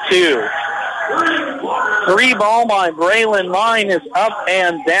 3 ball by Braylon Mine is up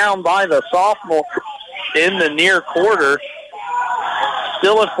and down by the sophomore in the near quarter.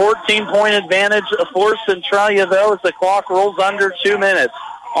 Still a 14-point advantage for Centralia, though, as the clock rolls under 2 minutes.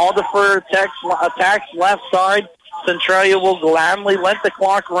 Alderfer attacks left side. Centralia will gladly let the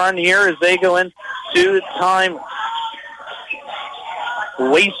clock run here as they go into time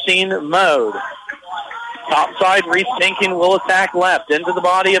wasting mode. Top side, Reese Tanking will attack left into the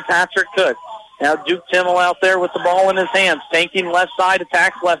body of Patrick Cook. Now Duke Timmel out there with the ball in his hands. Tanking left side,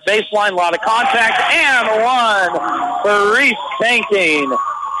 attacks left baseline, a lot of contact, and one for Reese Tanking.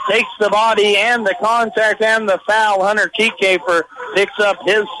 Takes the body and the contact and the foul. Hunter Kiekefer picks up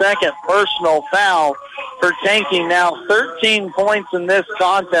his second personal foul for Tanking. Now 13 points in this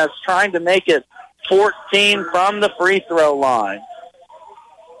contest, trying to make it 14 from the free throw line.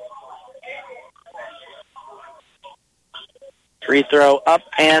 Free throw up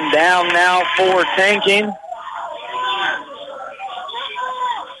and down now for Tanking.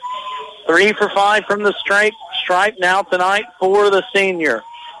 3 for 5 from the stripe now tonight for the senior.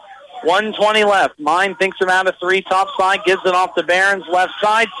 1:20 left. Mine thinks about a 3 top side, gives it off to Barron's left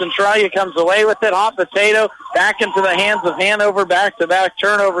side. Centralia comes away with it. Hot potato back into the hands of Hanover. Back-to-back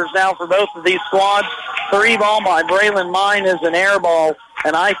turnovers now for both of these squads. 3 ball by Braylon Mine is an air ball,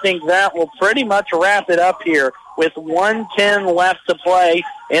 and I think that will pretty much wrap it up here with 1:10 left to play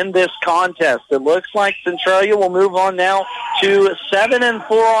in this contest. It looks like Centralia will move on now to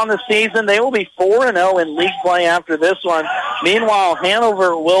 7-4 on the season. They will be 4-0 in league play after this one. Meanwhile,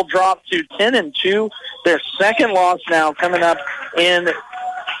 Hanover will drop to 10-2. Their second loss now coming up in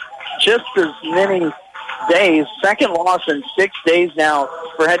just as many days. Second loss in 6 days now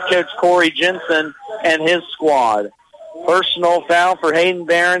for head coach Corey Jensen and his squad. Personal foul for Hayden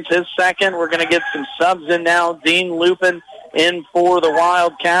Barons, his second. We're going to get some subs in now. Dean Lupin in for the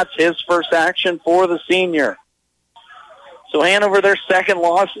Wildcats, his first action for the senior. So Hanover, their second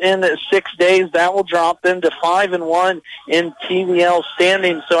loss in 6 days. That will drop them to 5-1 in TVL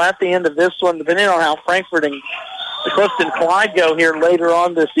standings. So at the end of this one, depending on how Frankfort and the Clifton Clyde go here later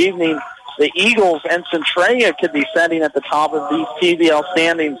on this evening, the Eagles and Centralia could be setting at the top of these TVL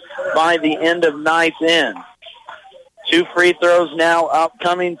standings by the end of night's end. 2 free throws now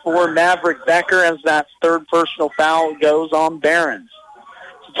upcoming for Maverick Becker as that third personal foul goes on Barons.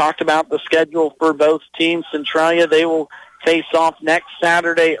 So talked about the schedule for both teams. Centralia, they will face off next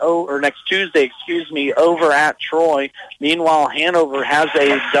Tuesday, over at Troy. Meanwhile, Hanover has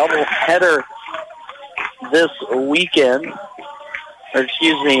a doubleheader this weekend,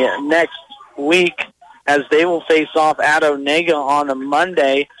 next week, as they will face off at Onega on a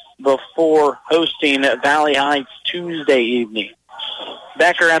Monday before hosting Valley Heights Tuesday evening.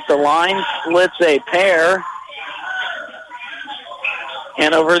 Becker at the line, splits a pair.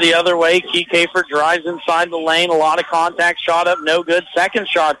 Hanover the other way. Kiefer drives inside the lane. A lot of contact. Shot up, no good. Second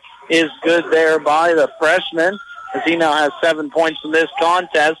shot is good there by the freshman, as he now has 7 points in this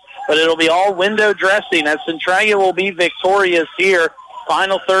contest. But it'll be all window dressing, as Centralia will be victorious here.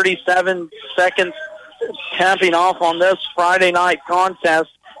 Final 37 seconds capping off on this Friday night contest.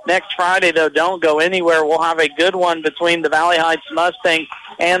 Next Friday, though, don't go anywhere. We'll have a good one between the Valley Heights Mustangs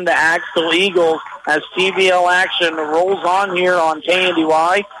and the Axtell Eagles as TVL action rolls on here on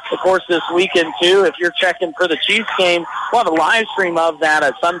KNDY. Of course, this weekend, too, if you're checking for the Chiefs game, we'll have a live stream of that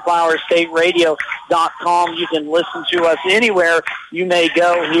at sunflowerstateradio.com. You can listen to us anywhere you may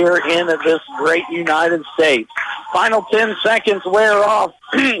go here in this great United States. Final 10 seconds wear off.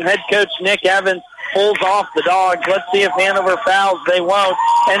 Head coach Nick Evans pulls off the Dogs. Let's see if Hanover fouls. They won't.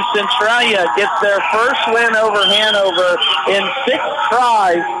 And Centralia gets their first win over Hanover in 6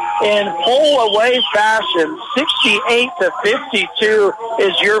 tries in pull-away fashion. 68-52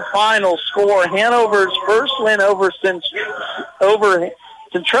 is your final score. Hanover's first win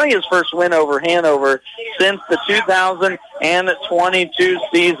Centralia's first win over Hanover since the 2022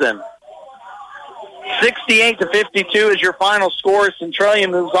 season. 68-52 is your final score. Centralia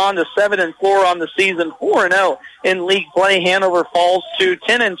moves on to 7-4 on the season, 4-0 in league play. Hanover falls to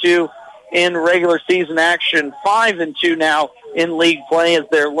 10-2 in regular season action, 5-2 now in league play, as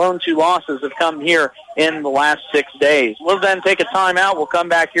their lone 2 losses have come here in the last 6 days. We'll then take a timeout. We'll come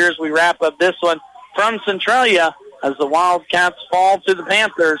back here as we wrap up this one from Centralia as the Wildcats fall to the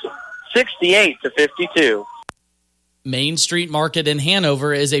Panthers, 68-52. Main Street Market in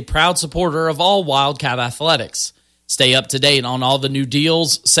Hanover is a proud supporter of all Wildcat athletics. Stay up to date on all the new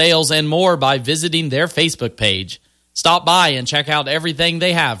deals, sales, and more by visiting their Facebook page. Stop by and check out everything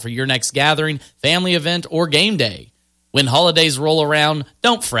they have for your next gathering, family event, or game day. When holidays roll around,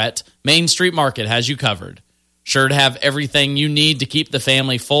 don't fret. Main Street Market has you covered. Sure to have everything you need to keep the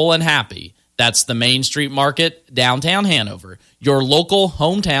family full and happy. That's the Main Street Market, downtown Hanover, your local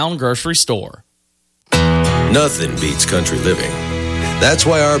hometown grocery store. Nothing beats country living. That's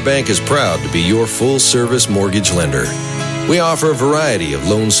why our bank is proud to be your full-service mortgage lender. We offer a variety of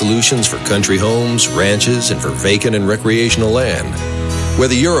loan solutions for country homes, ranches, and for vacant and recreational land.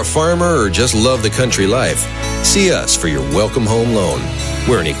 Whether you're a farmer or just love the country life, see us for your welcome home loan.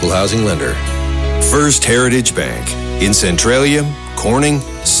 We're an equal housing lender. First Heritage Bank in Centralia, Corning,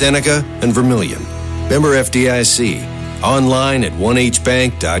 Seneca, and Vermilion. Member FDIC. Online at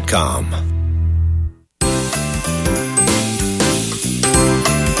 1hbank.com.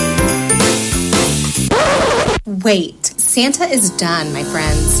 Wait, Santa is done, my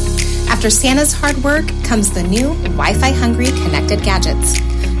friends. After Santa's hard work comes the new Wi-Fi hungry connected gadgets.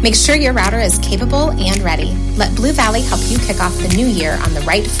 Make sure your router is capable and ready. Let Blue Valley help you kick off the new year on the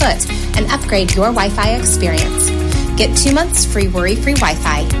right foot and upgrade your Wi-Fi experience. Get 2 months free worry-free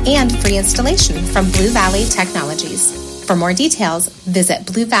Wi-Fi and free installation from Blue Valley Technologies. For more details, visit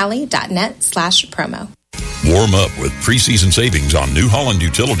bluevalley.net/promo. Warm up with preseason savings on New Holland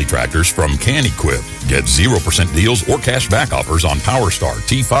utility tractors from KNDY. Get 0% deals or cash back offers on PowerStar,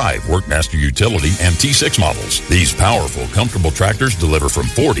 T5, Workmaster Utility, and T6 models. These powerful, comfortable tractors deliver from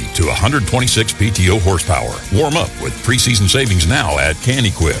 40 to 126 PTO horsepower. Warm up with preseason savings now at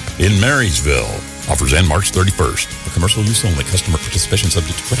KNDY in Marysville. Offers end March 31st. For commercial use only. Customer participation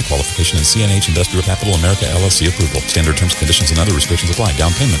subject to credit qualification and CNH Industrial Capital America LLC approval. Standard terms, conditions, and other restrictions apply.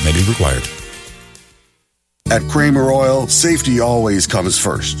 Down payment may be required. At Kramer Oil, safety always comes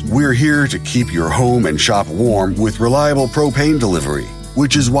first. We're here to keep your home and shop warm with reliable propane delivery,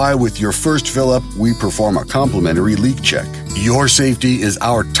 which is why with your first fill-up, we perform a complimentary leak check. Your safety is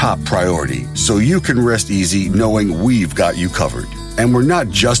our top priority, so you can rest easy knowing we've got you covered. And we're not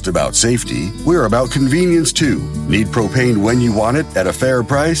just about safety, we're about convenience too. Need propane when you want it at a fair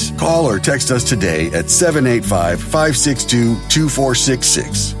price? Call or text us today at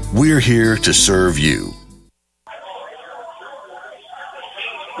 785-562-2466. We're here to serve you.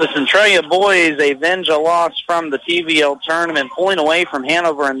 The Centralia boys avenge a loss from the TVL tournament, pulling away from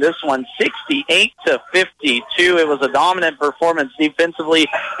Hanover in this one, 68-52. It was a dominant performance defensively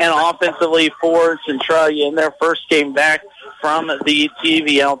and offensively for Centralia in their first game back from the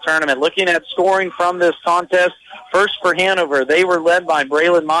TVL tournament. Looking at scoring from this contest, first for Hanover, they were led by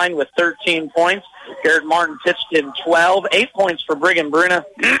Braylon Mine with 13 points. Garrett Martin pitched in 12, 8 points for Brigham Bruna.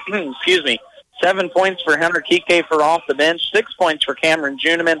 Excuse me. 7 points for Hunter Kiekefer off the bench, 6 points for Cameron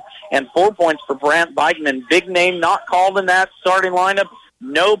Juneman, and 4 points for Brant Bikeman. Big name not called in that starting lineup.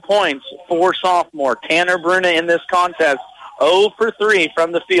 No points for sophomore Tanner Bruna in this contest. 0 for 3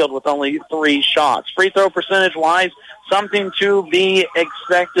 from the field with only 3 shots. Free throw percentage-wise, something to be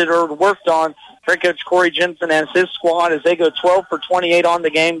expected or worked on for coach Corey Jensen and his squad as they go 12 for 28 on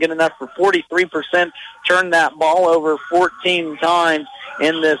the game, get enough for 43%, turn that ball over 14 times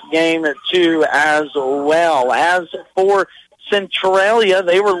in this game too as well. As for Centralia,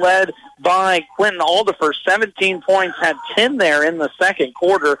 they were led by Quentin Aldifer, 17 points, had 10 there in the second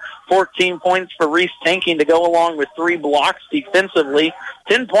quarter, 14 points for Reese Tanking to go along with 3 blocks defensively,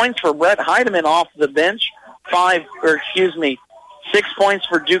 10 points for Brett Heidemann off the bench, 6 points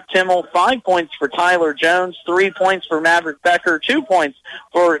for Duke Timmel, 5 points for Tyler Jones, 3 points for Maverick Becker, 2 points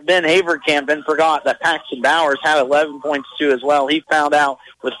for Ben Haverkamp, and forgot that Paxton Bowers had 11 points too as well. He found out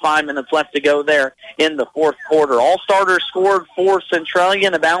with 5 minutes left to go there in the fourth quarter. All starters scored for Centralia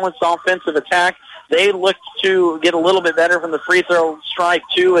in a balanced offensive attack. They looked to get a little bit better from the free throw strike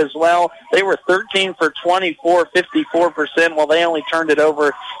too as well. They were 13 for 24, 54%, while they only turned it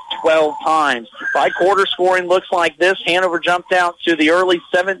over 12 times. By quarter scoring looks like this. Hanover jumped out to the early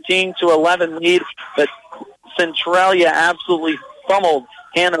 17-11 lead, but Centralia absolutely fumbled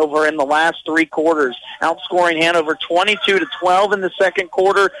Hanover in the last 3 quarters, outscoring Hanover 22-12 in the second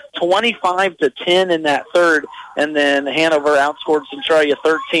quarter, 25-10 in that third, and then Hanover outscored Centralia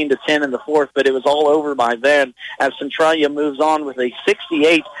 13-10 in the fourth, but it was all over by then as Centralia moves on with a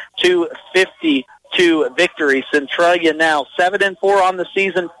 68-52 victory. Centralia now 7-4 on the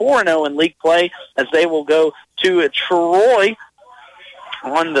season, 4-0 in league play as they will go to Troy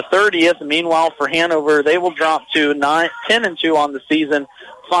on the 30th. Meanwhile, for Hanover, they will drop to 10-2 on the season,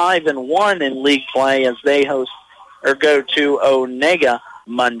 5-1 in league play as they host or go to Onega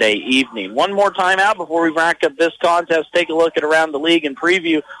Monday evening. One more time out before we rack up this contest. Take a look at around the league and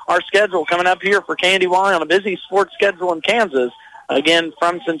preview our schedule coming up here for KNDY on a busy sports schedule in Kansas. Again,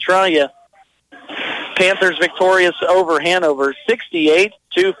 from Centralia, Panthers victorious over Hanover,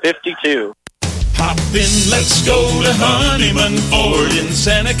 68-52. Hop in, let's go to Honeyman Ford in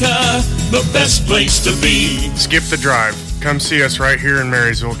Seneca, the best place to be. Skip the drive. Come see us right here in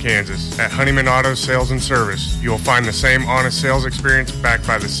Marysville, Kansas. At Honeyman Auto Sales and Service, you will find the same honest sales experience backed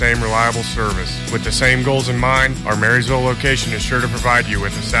by the same reliable service. With the same goals in mind, our Marysville location is sure to provide you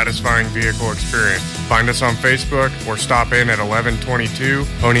with a satisfying vehicle experience. Find us on Facebook or stop in at 1122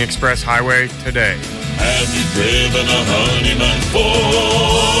 Pony Express Highway today. Have you driven a Honeyman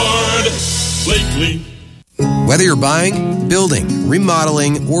Ford lately? Whether you're buying, building,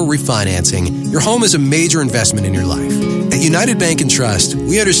 remodeling, or refinancing, your home is a major investment in your life. At United Bank & Trust,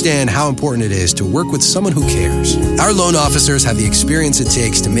 we understand how important it is to work with someone who cares. Our loan officers have the experience it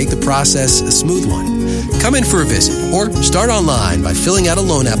takes to make the process a smooth one. Come in for a visit or start online by filling out a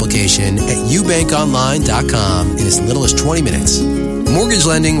loan application at ubankonline.com in as little as 20 minutes. Mortgage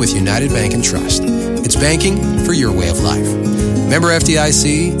lending with United Bank & Trust. It's banking for your way of life. Member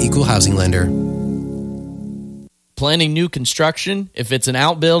FDIC, Equal Housing Lender. Planning new construction? If it's an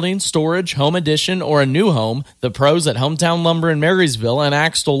outbuilding, storage, home addition, or a new home, the pros at Hometown Lumber in Marysville and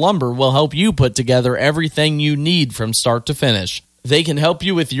Axtell Lumber will help you put together everything you need from start to finish. They can help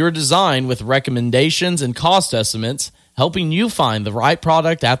you with your design with recommendations and cost estimates, helping you find the right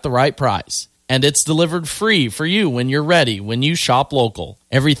product at the right price. And it's delivered free for you when you're ready when you shop local.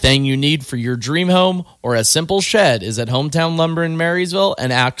 Everything you need for your dream home or a simple shed is at Hometown Lumber in Marysville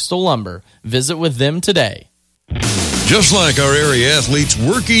and Axtell Lumber. Visit with them today. Just like our area athletes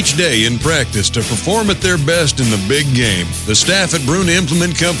work each day in practice to perform at their best in the big game, the staff at Bruna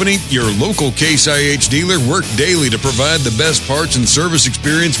Implement Company, your local Case IH dealer, work daily to provide the best parts and service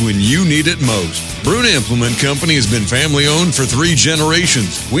experience when you need it most. Bruna Implement Company has been family-owned for 3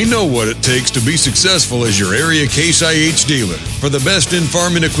 generations. We know what it takes to be successful as your area Case IH dealer. For the best in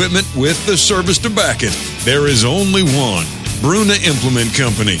farming equipment with the service to back it, there is only one. Bruna Implement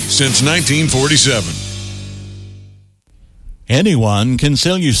Company, since 1947. Anyone can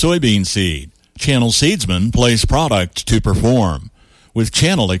sell you soybean seed. Channel Seedsmen place product to perform. With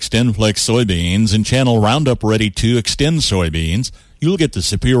Channel XtendFlex soybeans and Channel Roundup Ready 2 Extend soybeans, you'll get the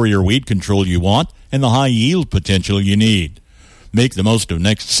superior weed control you want and the high yield potential you need. Make the most of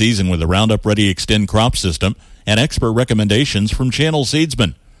next season with the Roundup Ready Extend crop system and expert recommendations from Channel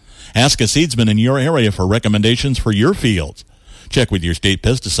Seedsmen. Ask a seedsman in your area for recommendations for your fields. Check with your state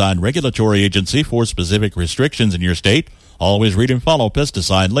pesticide regulatory agency for specific restrictions in your state. Always read and follow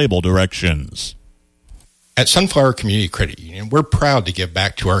pesticide label directions. At Sunflower Community Credit Union, we're proud to give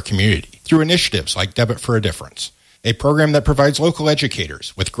back to our community through initiatives like Debit for a Difference, a program that provides local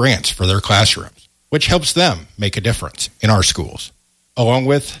educators with grants for their classrooms, which helps them make a difference in our schools, along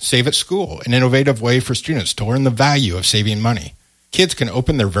with Save at School, an innovative way for students to learn the value of saving money. Kids can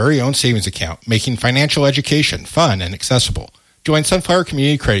open their very own savings account, making financial education fun and accessible. Join Sunflower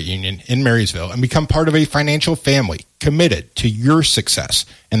Community Credit Union in Marysville and become part of a financial family committed to your success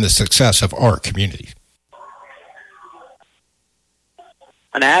and the success of our community.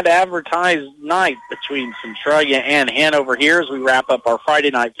 An ad-advertised night between Centralia and Hanover here as we wrap up our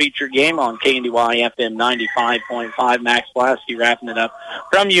Friday night feature game on KNDY FM 95.5. Max Blasky wrapping it up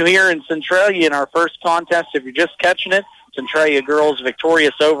from you here in Centralia in our first contest. If you're just catching it, Centralia girls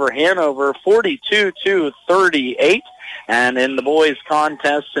victorious over Hanover 42-38. And in the boys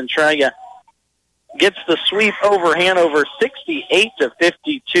contest, Centralia gets the sweep over Hanover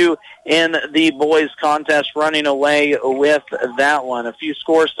 68-52 in the boys contest, running away with that one. A few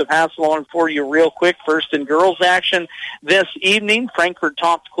scores to pass along for you real quick. First in girls action this evening, Frankfort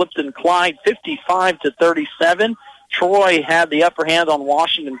topped Clifton Clyde 55-37. Troy had the upper hand on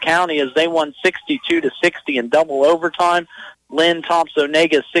Washington County as they won 62-60 in double overtime. Lynn tops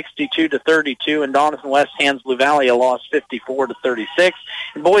Onega 62-32, and Donovan West hands Blue Valley a loss 54-36.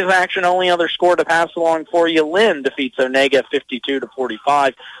 In boys action, only other score to pass along for you, Lynn defeats Onega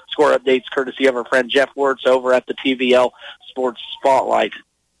 52-45. Score updates courtesy of our friend Jeff Wirtz over at the TVL Sports Spotlight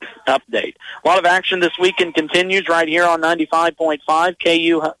update. A lot of action this weekend continues right here on 95.5.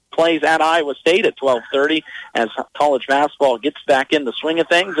 KU plays at Iowa State at 12:30 as college basketball gets back in the swing of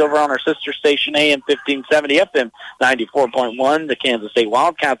things over on our sister station AM 1570 FM 94.1. The Kansas State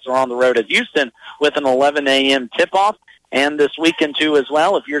Wildcats are on the road at Houston with an 11 a.m. tip-off. And this weekend, too, as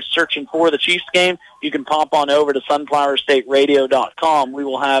well, if you're searching for the Chiefs game, you can pop on over to sunflowerstateradio.com. We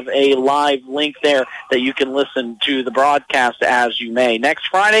will have a live link there that you can listen to the broadcast as you may. Next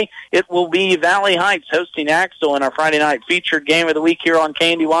Friday, it will be Valley Heights hosting Axtell in our Friday night featured game of the week here on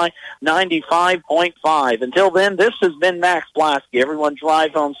KNDY 95.5. Until then, this has been Max Blasky. Everyone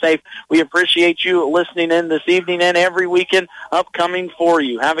drive home safe. We appreciate you listening in this evening and every weekend upcoming for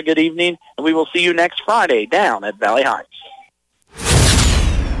you. Have a good evening, and we will see you next Friday down at Valley Heights.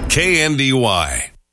 KNDY.